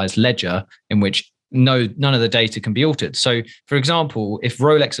 decentralized ledger in which none of the data can be altered. So, for example, if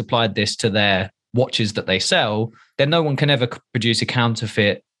Rolex applied this to their watches that they sell, then no one can ever produce a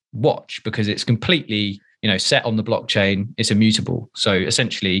counterfeit watch because it's completely, set on the blockchain. It's immutable. So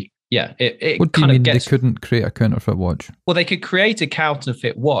essentially, yeah, it What do you kind mean of gets. they couldn't create a counterfeit watch? Well, they could create a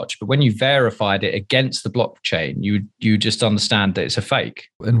counterfeit watch, but when you verified it against the blockchain, you just understand that it's a fake.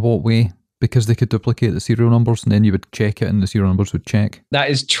 In what way? Because they could duplicate the serial numbers and then you would check it and the serial numbers would check. That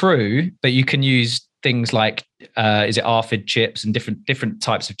is true, but you can use things like RFID chips and different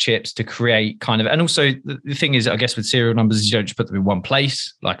types of chips to create kind of, and also the thing is, I guess with serial numbers is you don't just put them in one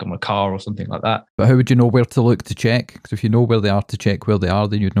place, like on a car or something like that. But how would you know where to look to check? Because if you know where they are to check where they are,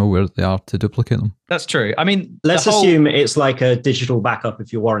 then you'd know where they are to duplicate them. That's true. I mean, Let's assume it's like a digital backup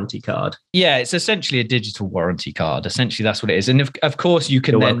of your warranty card. Yeah, it's essentially a digital warranty card. Essentially, that's what it is. And of course, you You're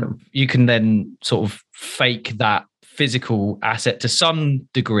can welcome. then sort of fake that physical asset to some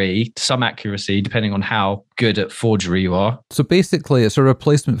degree, to some accuracy, depending on how good at forgery you are. So basically, it's a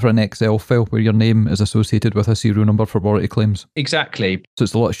replacement for an Excel file where your name is associated with a serial number for warranty claims. Exactly. So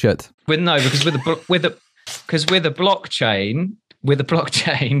it's a lot of shit. Because with a blockchain,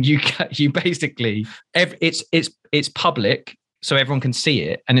 you basically it's public, so everyone can see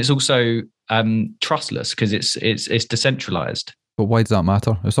it, and it's also trustless because it's decentralized. But why does that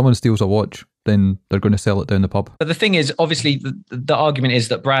matter? If someone steals a watch, then they're going to sell it down the pub. But the thing is, obviously, the argument is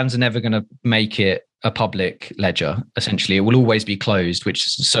that brands are never going to make it a public ledger. Essentially, it will always be closed, which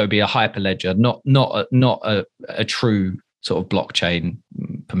so be a hyperledger, not a true sort of blockchain,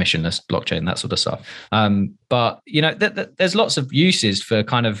 permissionless blockchain, that sort of stuff. But there's lots of uses for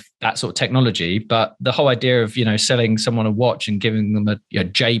kind of that sort of technology. But the whole idea of selling someone a watch and giving them a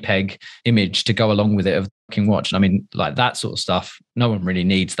JPEG image to go along with it of the fucking watch, I mean, like that sort of stuff, no one really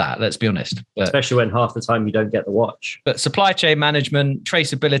needs that. Let's be honest. But, Especially when half the time you don't get the watch. But supply chain management,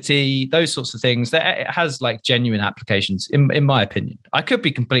 traceability, those sorts of things, it has like genuine applications, in my opinion. I could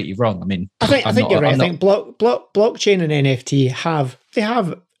be completely wrong. I mean, I think you're right. I think blockchain and NFT have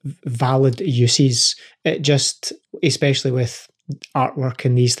valid uses. It just, especially with artwork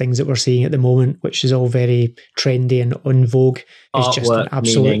and these things that we're seeing at the moment, which is all very trendy and en vogue, is just an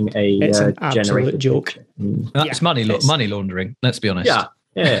absolute, it's an absolute joke. It's money laundering. Let's be honest.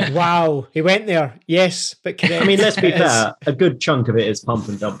 Yeah. Wow, he went there. Yes, but correct. I mean, let's be fair. A good chunk of it is pump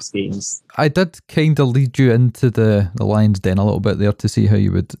and dump schemes. I did kind of lead you into the lion's den a little bit there to see how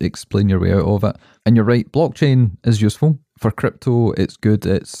you would explain your way out of it. And you're right, blockchain is useful. For crypto, it's good.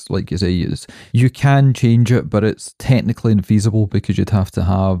 It's like you say, you can change it, but it's technically infeasible because you'd have to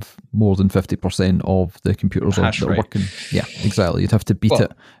have more than 50% of the computers that are working. Yeah, exactly. You'd have to beat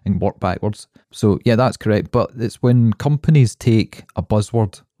it and work backwards. So yeah, that's correct. But it's when companies take a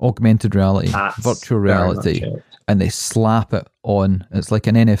buzzword, augmented reality, virtual reality, and they slap it on. It's like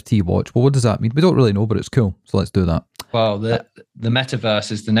an NFT watch. Well, what does that mean? We don't really know, but it's cool. So let's do that. Well, the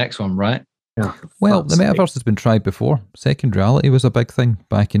metaverse is the next one, right? Yeah, well, the metaverse has been tried before. Second reality was a big thing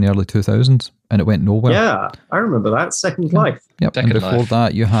back in the early 2000s, and it went nowhere. Yeah, I remember that. Second Life. Yep. And before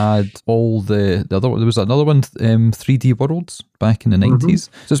that, you had all the other. There was another one, 3D Worlds, back in the 90s.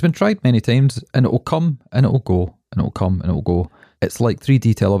 So it's been tried many times, and it will come and it will go, and it will come and it will go. It's like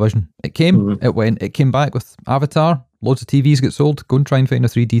 3D television. It came, it went, it came back with Avatar. Loads of TVs get sold. Go and try and find a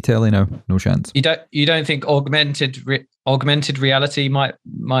 3D telly now. No chance. You don't think augmented reality might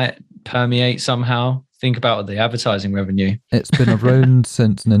permeate somehow? Think about the advertising revenue. It's been around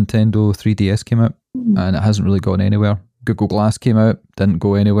since Nintendo 3DS came out, and it hasn't really gone anywhere. Google Glass came out, didn't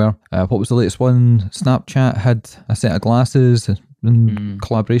go anywhere. What was the latest one? Snapchat had a set of glasses. in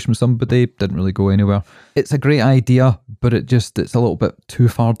collaboration with somebody. Didn't really go anywhere. It's a great idea, but it's a little bit too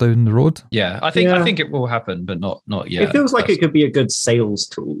far down the road. Yeah, I think it will happen, but not yet. It feels like it could be a good sales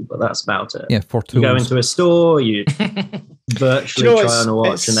tool, but that's about it. Yeah, for tools. You go into a store, you virtually Do you know, try on a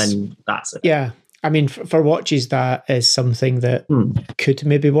watch, and then that's it. Yeah, I mean, for watches, that is something that could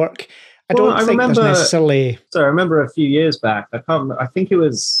maybe work. I remember a few years back. I think it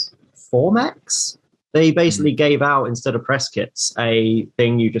was Formex. They basically gave out, instead of press kits, a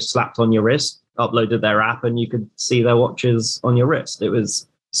thing you just slapped on your wrist, uploaded their app, and you could see their watches on your wrist. It was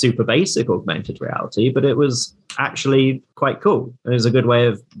super basic augmented reality, but it was actually quite cool. It was a good way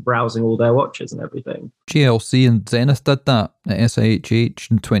of browsing all their watches and everything. GLC and Zenith did that at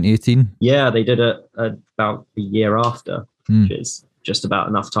SIHH in 2018. Yeah, they did it about the year after, which is just about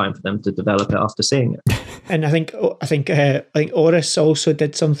enough time for them to develop it after seeing it. And I think Oris also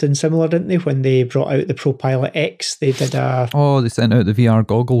did something similar, didn't they? When they brought out the ProPilot X, they did they sent out the VR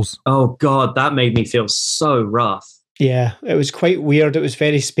goggles. Oh God, that made me feel so rough. Yeah, it was quite weird. It was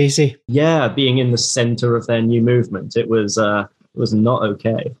very spacey. Yeah, being in the center of their new movement, it was not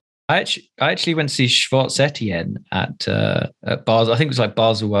okay. I actually went to see Schwarz Etienne at Basel. I think it was like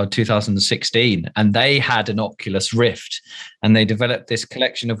Basel World 2016, and they had an Oculus Rift, and they developed this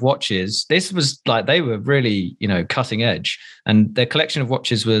collection of watches. This was like, they were really, cutting edge, and their collection of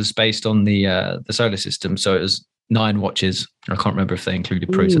watches was based on the solar system. So it was 9 watches. I can't remember if they included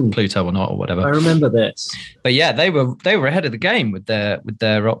Pluto or not, or whatever. I remember this. But yeah, they were ahead of the game with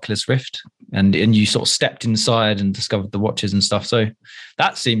their Oculus Rift, and you sort of stepped inside and discovered the watches and stuff. So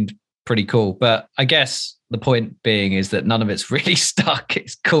that seemed pretty cool. But I guess the point being is that none of it's really stuck.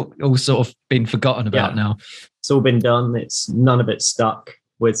 It's cool, all sort of been forgotten about now. It's all been done. None of it's stuck.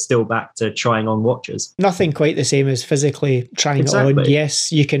 We're still back to trying on watches. Nothing quite the same as physically trying it on.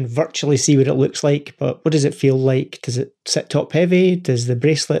 Yes, you can virtually see what it looks like, but what does it feel like? Does it sit top heavy? Does the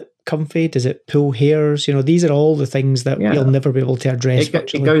bracelet comfy? Does it pull hairs? These are all the things that you'll never be able to address.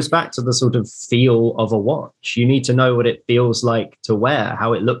 It goes back to the sort of feel of a watch. You need to know what it feels like to wear,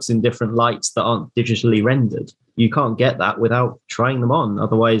 how it looks in different lights that aren't digitally rendered. You can't get that without trying them on.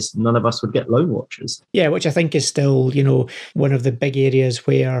 Otherwise, none of us would get loan watches. Yeah, which I think is still, one of the big areas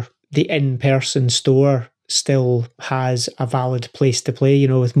where the in-person store still has a valid place to play,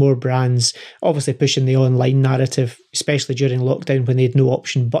 with more brands obviously pushing the online narrative, especially during lockdown when they had no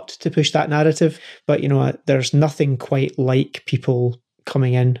option but to push that narrative. But, there's nothing quite like people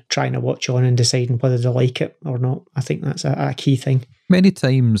coming in, trying to watch on and deciding whether they like it or not. I think that's a key thing. Many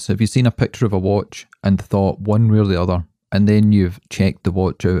times have you seen a picture of a watch and thought one way or the other, and then you've checked the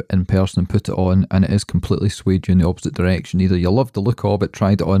watch out in person and put it on, and it is completely swayed you in the opposite direction. Either you love the look of it,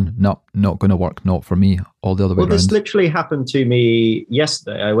 tried it on, no, not going to work, not for me, all the other way around. This literally happened to me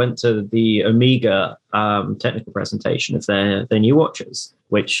yesterday. I went to the Omega technical presentation of their new watches,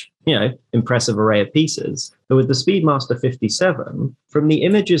 which, impressive array of pieces. But with the Speedmaster 57, from the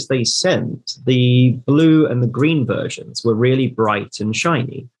images they sent, the blue and the green versions were really bright and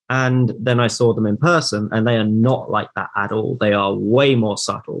shiny. And then I saw them in person, and they are not like that at all. They are way more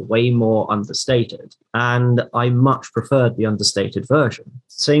subtle, way more understated. And I much preferred the understated version.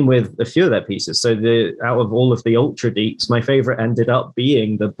 Same with a few of their pieces. So out of all of the Ultra Deeps, my favorite ended up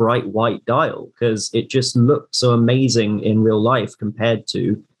being the bright white dial, because it just looked so amazing in real life compared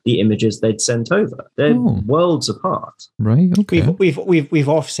to the images they'd sent over. They're worlds apart. Right. Okay. We've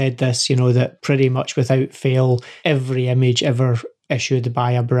oft said this, that pretty much without fail, every image ever issued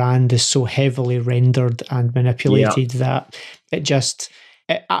by a brand is so heavily rendered and manipulated that it just,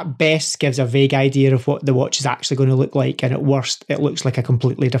 at best, gives a vague idea of what the watch is actually going to look like, and at worst, it looks like a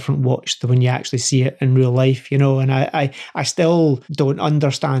completely different watch than when you actually see it in real life, and I still don't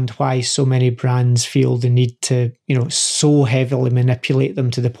understand why so many brands feel the need to, so heavily manipulate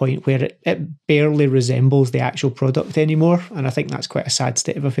them to the point where it barely resembles the actual product anymore, and I think that's quite a sad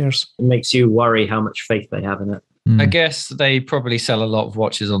state of affairs. It makes you worry how much faith they have in it. I guess they probably sell a lot of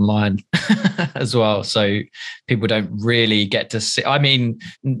watches online as well. So people don't really get to see. I mean,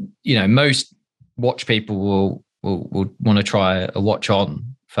 most watch people will want to try a watch on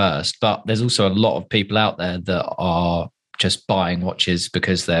first, but there's also a lot of people out there that are just buying watches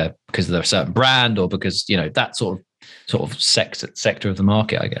because they're a certain brand, or because, that sort of sector of the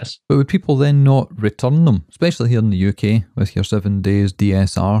market, I guess. But would people then not return them, especially here in the UK with your 7 days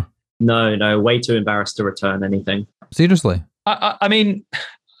DSR? No, way too embarrassed to return anything. Seriously? I mean,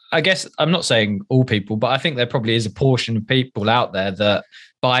 I guess I'm not saying all people, but I think there probably is a portion of people out there that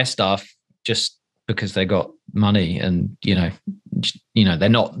buy stuff just because they got money and, they're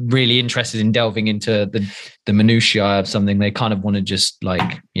not really interested in delving into the minutiae of something. They kind of want to just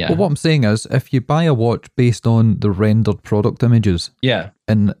like, Well, what I'm saying is, if you buy a watch based on the rendered product images,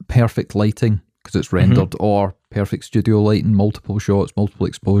 in perfect lighting because it's rendered, or perfect studio lighting, multiple shots, multiple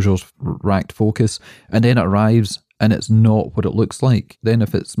exposures, racked focus, and then it arrives and it's not what it looks like, then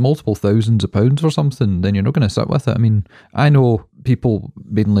if it's multiple thousands of pounds or something, then you're not going to sit with it. I mean, I know people,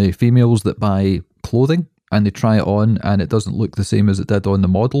 mainly females, that buy clothing and they try it on and it doesn't look the same as it did on the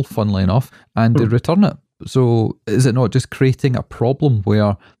model, funnily enough, and they return it. So is it not just creating a problem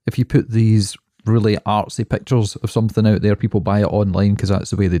where if you put these really artsy pictures of something out there, people buy it online because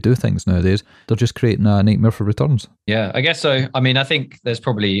that's the way they do things nowadays, they're just creating a nightmare for returns? Yeah, I guess so. I mean, I think there's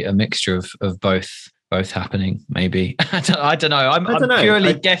probably a mixture of both happening, maybe. I don't know. I'm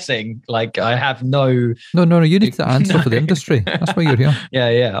purely guessing. Like, I have no. You need to answer for the industry. That's why you're here.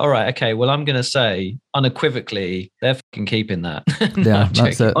 Yeah. All right. Okay. Well, I'm going to say unequivocally, they're fucking keeping that. Yeah,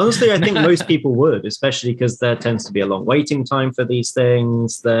 that's it. Honestly, I think most people would, especially because there tends to be a long waiting time for these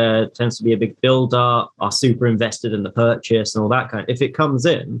things. There tends to be a big build up, are super invested in the purchase and all that kind. If it comes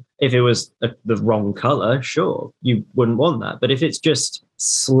in, if it was the wrong color, sure, you wouldn't want that. But if it's just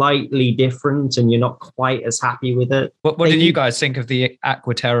slightly different and you're not quite as happy with it. What did you guys think of the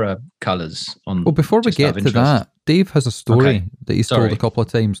Aquaterra colors on? Well, before we get to that, Dave has a story that he's told a couple of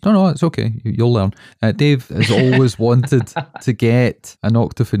times. No, it's okay. You'll learn. Dave has always wanted to get an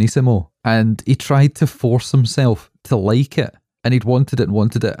Octofinissimo, and he tried to force himself to like it. And he'd wanted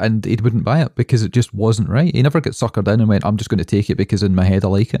it, and he wouldn't buy it because it just wasn't right. He never got suckered in and went, I'm just going to take it because in my head I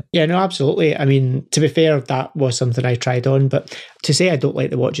like it. Yeah, no, absolutely. I mean, to be fair, that was something I tried on, but to say I don't like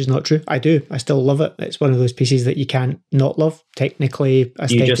the watch is not true. I do. I still love it. It's one of those pieces that you can't not love, technically,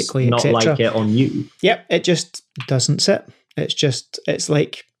 aesthetically, etc. You just not like it on you. Yep, it just doesn't sit. It's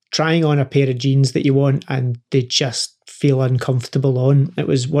like trying on a pair of jeans that you want and they just feel uncomfortable on. It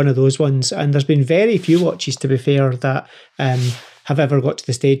was one of those ones, and there's been very few watches, to be fair, that have ever got to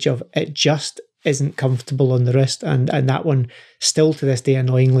the stage of it just isn't comfortable on the wrist, and that one still to this day,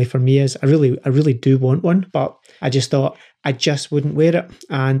 annoyingly for me, is I really do want one, but I just thought I just wouldn't wear it,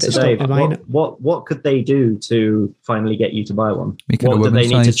 and it's Dave, what could they do to finally get you to buy one? What do they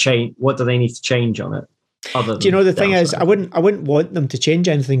need to change on it? Do you know, the thing is, I wouldn't want them to change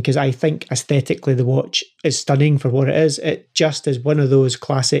anything, because I think aesthetically the watch is stunning for what it is. It just is one of those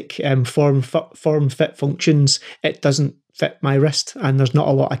classic form fit functions. It doesn't fit my wrist, and there's not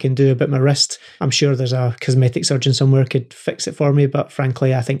a lot I can do about my wrist. I'm sure there's a cosmetic surgeon somewhere could fix it for me, but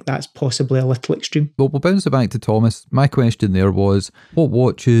frankly I think that's possibly a little extreme. Well, we'll bounce it back to Thomas. My question there was, what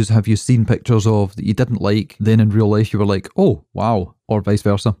watches have you seen pictures of that you didn't like, then in real life you were like, oh wow, or vice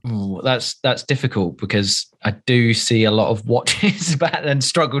versa? Ooh, that's difficult, because I do see a lot of watches and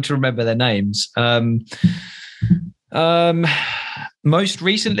struggle to remember their names. Most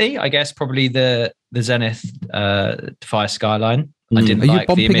recently, I guess probably the Zenith Defy Skyline. I didn't like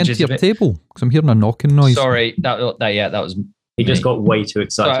the images. Are you bumping into your table? Because I'm hearing a knocking noise. Sorry, that was. He just got way too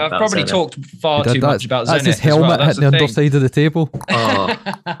excited. Sorry, I've probably talked far too much about Zenith. That's his helmet hitting the underside of the table.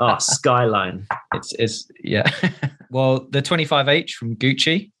 Skyline. It's yeah. Well, the 25H from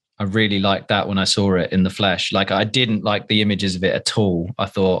Gucci, I really liked that when I saw it in the flesh. Like, I didn't like the images of it at all. I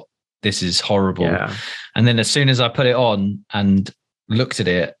thought, this is horrible. Yeah. And then as soon as I put it on and looked at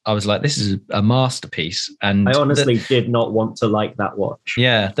it, I was like, this is a masterpiece. And I honestly did not want to like that watch.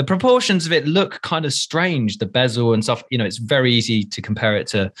 Yeah. The proportions of it look kind of strange. The bezel and stuff, it's very easy to compare it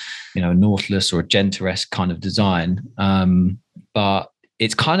to, a Nautilus or a Genta-esque kind of design. But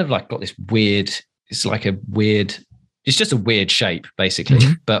it's kind of like got this weird, it's just a weird shape, basically.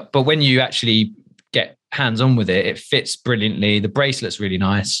 Mm-hmm. But when you actually get hands-on with it, it fits brilliantly. The bracelet's really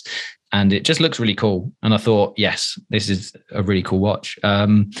nice, and it just looks really cool. And I thought, yes, this is a really cool watch.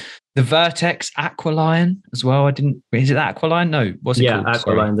 The Vertex Aqualine as well. Is it Aqualine? No, what's it called?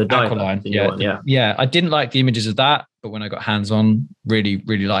 Aqualine, the diver. Aqualine. Yeah. I didn't like the images of that, but when I got hands-on, really,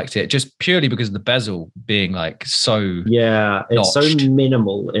 really liked it. Just purely because of the bezel being like so. Yeah, it's notched. So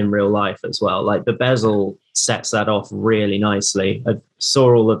minimal in real life as well. Like, the bezel sets that off really nicely. I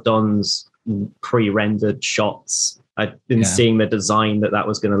saw all of Don's pre-rendered shots. I've been seeing the design that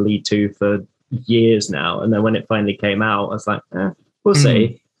was going to lead to for years now, and then when it finally came out, I was like, we'll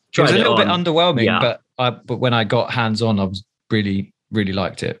see. It was a little bit underwhelming, but when I got hands-on, I was really, really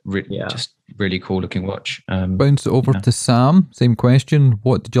liked it. Just really cool looking watch. Bounce it over to Sam. Same question.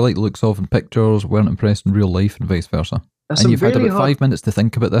 What did you like the looks of in pictures, weren't impressed in real life, and vice versa? And you've had about 5 minutes to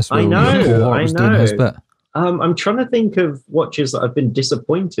think about this. I know. Doing his bit. I'm trying to think of watches that I've been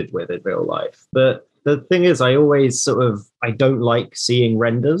disappointed with in real life, but The thing is, I don't like seeing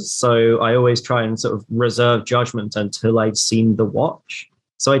renders. So I always try and sort of reserve judgment until I've seen the watch.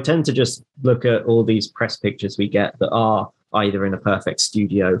 So I tend to just look at all these press pictures we get that are either in a perfect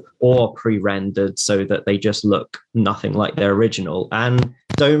studio or pre-rendered so that they just look nothing like their original, and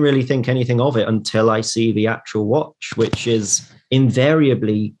don't really think anything of it until I see the actual watch, which is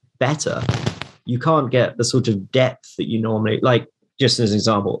invariably better. You can't get the sort of depth that you normally, like, just as an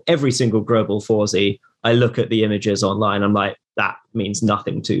example, every single Grobel 4Z, I look at the images online, I'm like, that means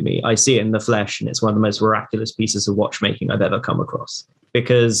nothing to me. I see it in the flesh, and it's one of the most miraculous pieces of watchmaking I've ever come across.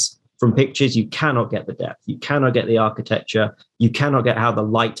 Because from pictures, you cannot get the depth, you cannot get the architecture, you cannot get how the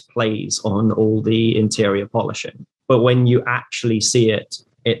light plays on all the interior polishing. But when you actually see it,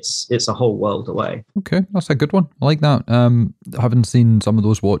 it's a whole world away. Okay, that's a good one. I like that. Having seen some of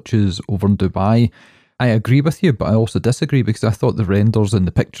those watches over in Dubai, I agree with you, but I also disagree because I thought the renders and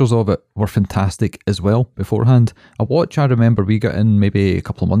the pictures of it were fantastic as well beforehand. A watch I remember we got in maybe a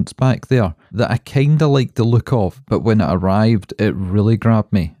couple of months back there that I kind of liked the look of, but when it arrived, it really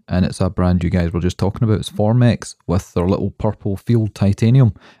grabbed me. And it's a brand you guys were just talking about. It's Formex with their little purple field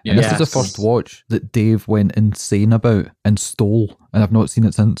titanium. And this is the first watch that Dave went insane about and stole, and I've not seen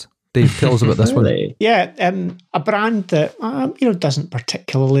it since. Dave, tell us about this Really? one. Yeah, a brand that doesn't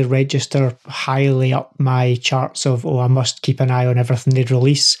particularly register highly up my charts of, I must keep an eye on everything they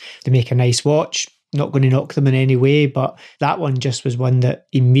release. They make a nice watch. Not going to knock them in any way, but that one just was one that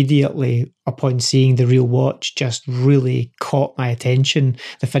immediately upon seeing the real watch just really caught my attention.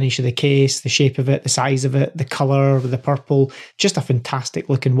 The finish of the case, the shape of it, the size of it, the colour, the purple, just a fantastic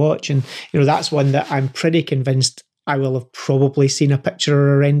looking watch. And that's one that I'm pretty convinced I will have probably seen a picture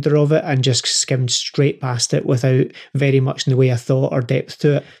or a render of it and just skimmed straight past it without very much in the way of thought or depth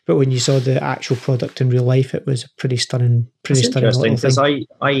to it. But when you saw the actual product in real life, it was a pretty stunning interesting, because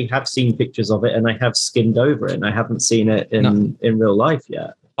I have seen pictures of it and I have skimmed over it and I haven't seen it in real life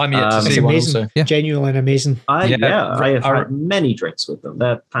yet. I'm yet to It's see one amazing. also. Yeah. Genuine amazing. I have had many drinks with them.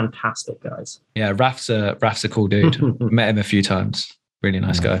 They're fantastic guys. Yeah, Raf's a cool dude. Met him a few times. Really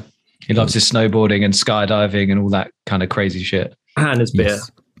nice guy. He loves his snowboarding and skydiving and all that kind of crazy shit. And his beer.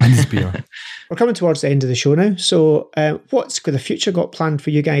 Yes. And his beer. We're coming towards the end of the show now. So what's the future got planned for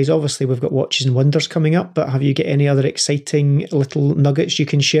you guys? Obviously, we've got Watches and Wonders coming up, but have you got any other exciting little nuggets you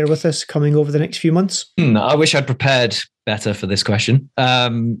can share with us coming over the next few months? I wish I'd prepared better for this question.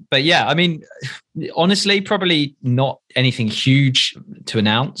 But yeah, I mean, honestly, probably not anything huge to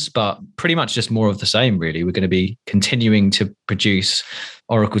announce, but pretty much just more of the same, really. We're going to be continuing to produce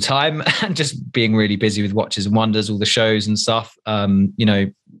Oracle Time and just being really busy with Watches and Wonders, all the shows and stuff.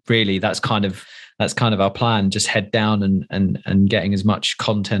 Really, that's kind of our plan. Just head down and getting as much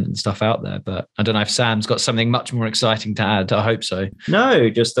content and stuff out there. But I don't know if Sam's got something much more exciting to add. I hope so. No,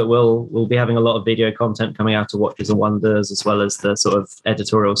 just that we'll be having a lot of video content coming out of Watches and Wonders, as well as the sort of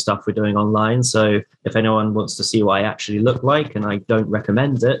editorial stuff we're doing online. So if anyone wants to see what I actually look like, and I don't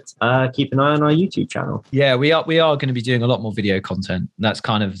recommend it, keep an eye on our YouTube channel. Yeah, we are going to be doing a lot more video content. That's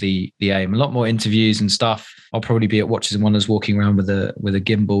kind of the aim. A lot more interviews and stuff. I'll probably be at Watches and Wonders walking around with a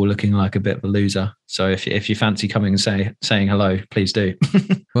gimbal looking like a bit of a loser. So if you fancy coming and saying hello, please do.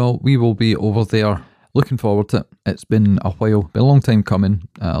 Well, we will be over there. Looking forward to it. It's been a while, been a long time coming.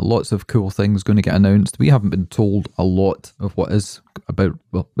 Lots of cool things going to get announced. We haven't been told a lot of what is about.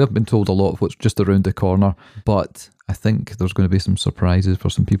 Well, we haven't been told a lot of what's just around the corner, but I think there's going to be some surprises for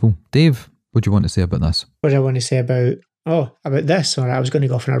some people. Dave, what do you want to say about this? What do I want to say about this? Or I was going to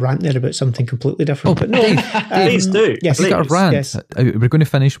go off on a rant there about something completely different. But no, please do. Yes, We got a rant. Yes. We're going to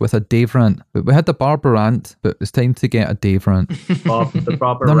finish with a Dave rant. We had the Barbara rant, but it's time to get a Dave rant. The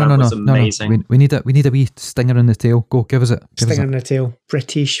Barbara rant was amazing. No. We need a wee stinger in the tail. Go, give us it. Stinger in the tail.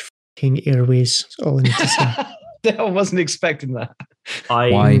 British fucking Airways. That's all I need to say. I wasn't expecting that.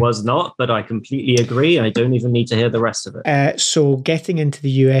 I was not, but I completely agree. I don't even need to hear the rest of it. So getting into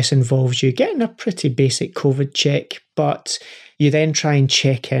the US involves you getting a pretty basic COVID check, but you then try and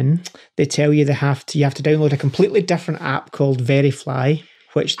check in. They tell you you have to download a completely different app called Verifly,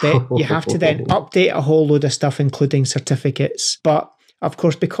 which then you have to then update a whole load of stuff, including certificates. But of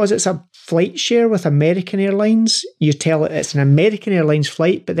course, because it's a flight share with American Airlines, you tell it it's an American Airlines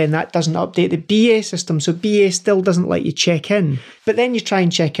flight, but then that doesn't update the BA system, so BA still doesn't let you check in. But then you try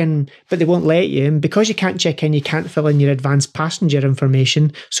and check in, but they won't let you. And because you can't check in, you can't fill in your advanced passenger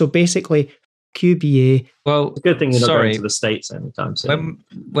information. So basically, QBA. Well, it's a good thing you're not going to the States anytime soon.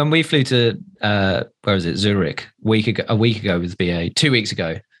 When we flew to Zurich a week ago with BA, 2 weeks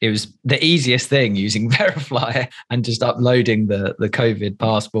ago, it was the easiest thing using Verifly and just uploading the COVID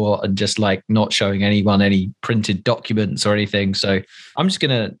passport and just like not showing anyone any printed documents or anything. So I'm just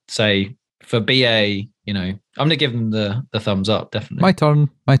gonna say for BA, I'm going to give them the thumbs up, definitely.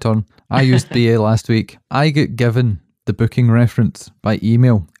 My turn. I used BA last week. I got given the booking reference by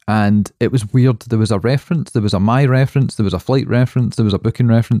email, and it was weird. There was a reference, there was a my reference, there was a flight reference, there was a booking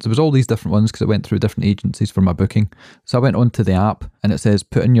reference, there was all these different ones because it went through different agencies for my booking. So I went onto the app and it says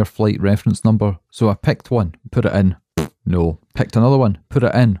put in your flight reference number. So I picked one, put it in, no. Picked another one, put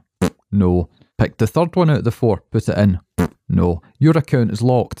it in, no. Picked the third one out of the 4, put it in, no. Your account is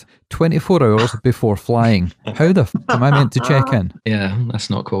locked 24 hours before flying. How the am I meant to check in? Yeah, that's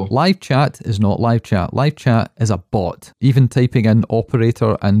not cool. Live chat is not live chat. Live chat is a bot. Even typing in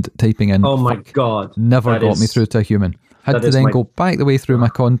operator and typing in Oh my God. never got me through to a human. Had to then go back the way through my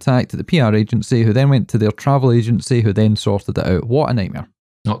contact at the PR agency, who then went to their travel agency, who then sorted it out. What a nightmare.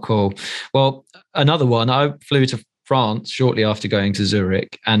 Not cool. Well, another one, I flew to France shortly after going to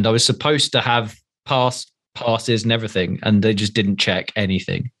Zurich, and I was supposed to have passes and everything, and they just didn't check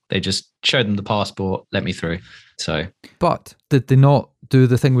anything. They just showed them the passport, let me through. So, but did they not do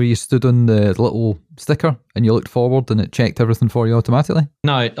the thing where you stood on the little sticker and you looked forward and it checked everything for you automatically?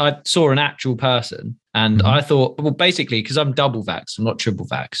 No, I saw an actual person, and I thought, well, basically, because I'm double vaxxed, I'm not triple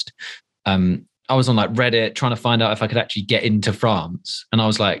vaxxed. I was on like Reddit trying to find out if I could actually get into France, and I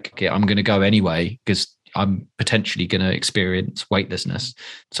was like, okay, I'm going to go anyway because I'm potentially going to experience weightlessness.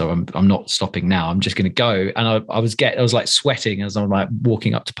 So I'm not stopping now. I'm just going to go. And I was like sweating as I'm like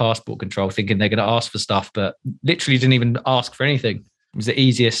walking up to passport control, thinking they're going to ask for stuff, but literally didn't even ask for anything. It was the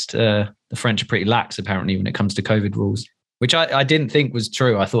easiest. The French are pretty lax apparently when it comes to COVID rules, which I didn't think was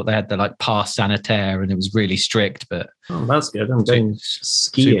true. I thought they had the like pass sanitaire and it was really strict, but that's good. I'm going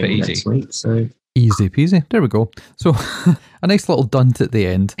skiing next week, so easy peasy. There we go. So a nice little dunt at the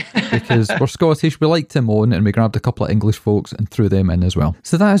end because we're Scottish, we like to moan, and we grabbed a couple of English folks and threw them in as well.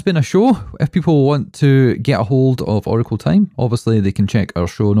 So that has been a show. If people want to get a hold of Oracle Time, obviously they can check our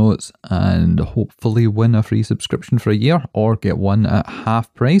show notes and hopefully win a free subscription for a year or get one at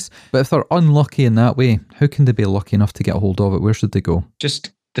half price. But if they're unlucky in that way, how can they be lucky enough to get a hold of it? Where should they go?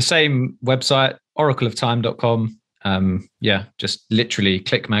 Just the same website, oracleoftime.com. Just literally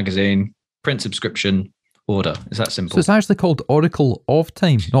click magazine, print subscription, order. Is that simple? So it's actually called Oracle of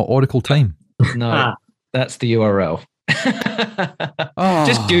Time, not Oracle Time. No, that's the URL.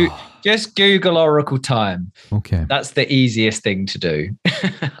 Just Google Oracle Time. Okay. That's the easiest thing to do.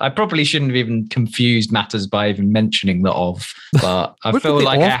 I probably shouldn't have even confused matters by even mentioning the of, but I feel Where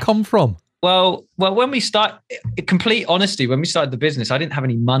like did the of come from? Well, when we complete honesty, when we started the business, I didn't have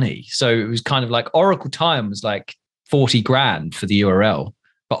any money. So it was kind of like Oracle Time was like 40 grand for the URL.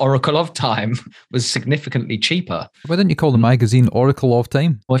 But Oracle of Time was significantly cheaper. Why didn't you call the magazine Oracle of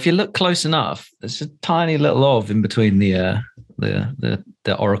Time? Well, if you look close enough, there's a tiny little of in between the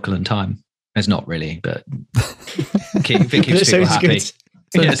Oracle and Time. There's not really, but it keeps people happy.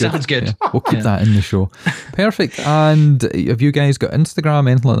 Sounds good. Yeah, we'll keep that in the show. Perfect. And have you guys got Instagram,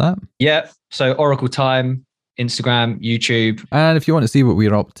 anything like that? Yeah. So Oracle Time, Instagram, YouTube. And if you want to see what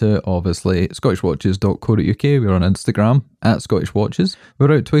we're up to, obviously, scottishwatches.co.uk. We're on Instagram at Scottish Watches.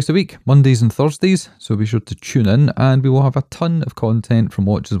 We're out twice a week, Mondays and Thursdays, so be sure to tune in, and we will have a ton of content from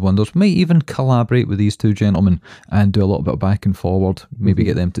Watches Wonders. We might even collaborate with these two gentlemen and do a little bit of back and forward, maybe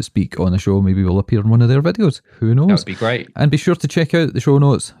get them to speak on a show, maybe we'll appear in one of their videos. Who knows? That would be great. And be sure to check out the show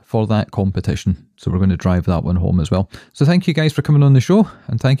notes for that competition. So we're going to drive that one home as well. So thank you guys for coming on the show,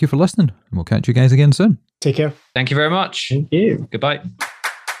 and thank you for listening, and we'll catch you guys again soon. Take care. Thank you very much. Thank you. Goodbye.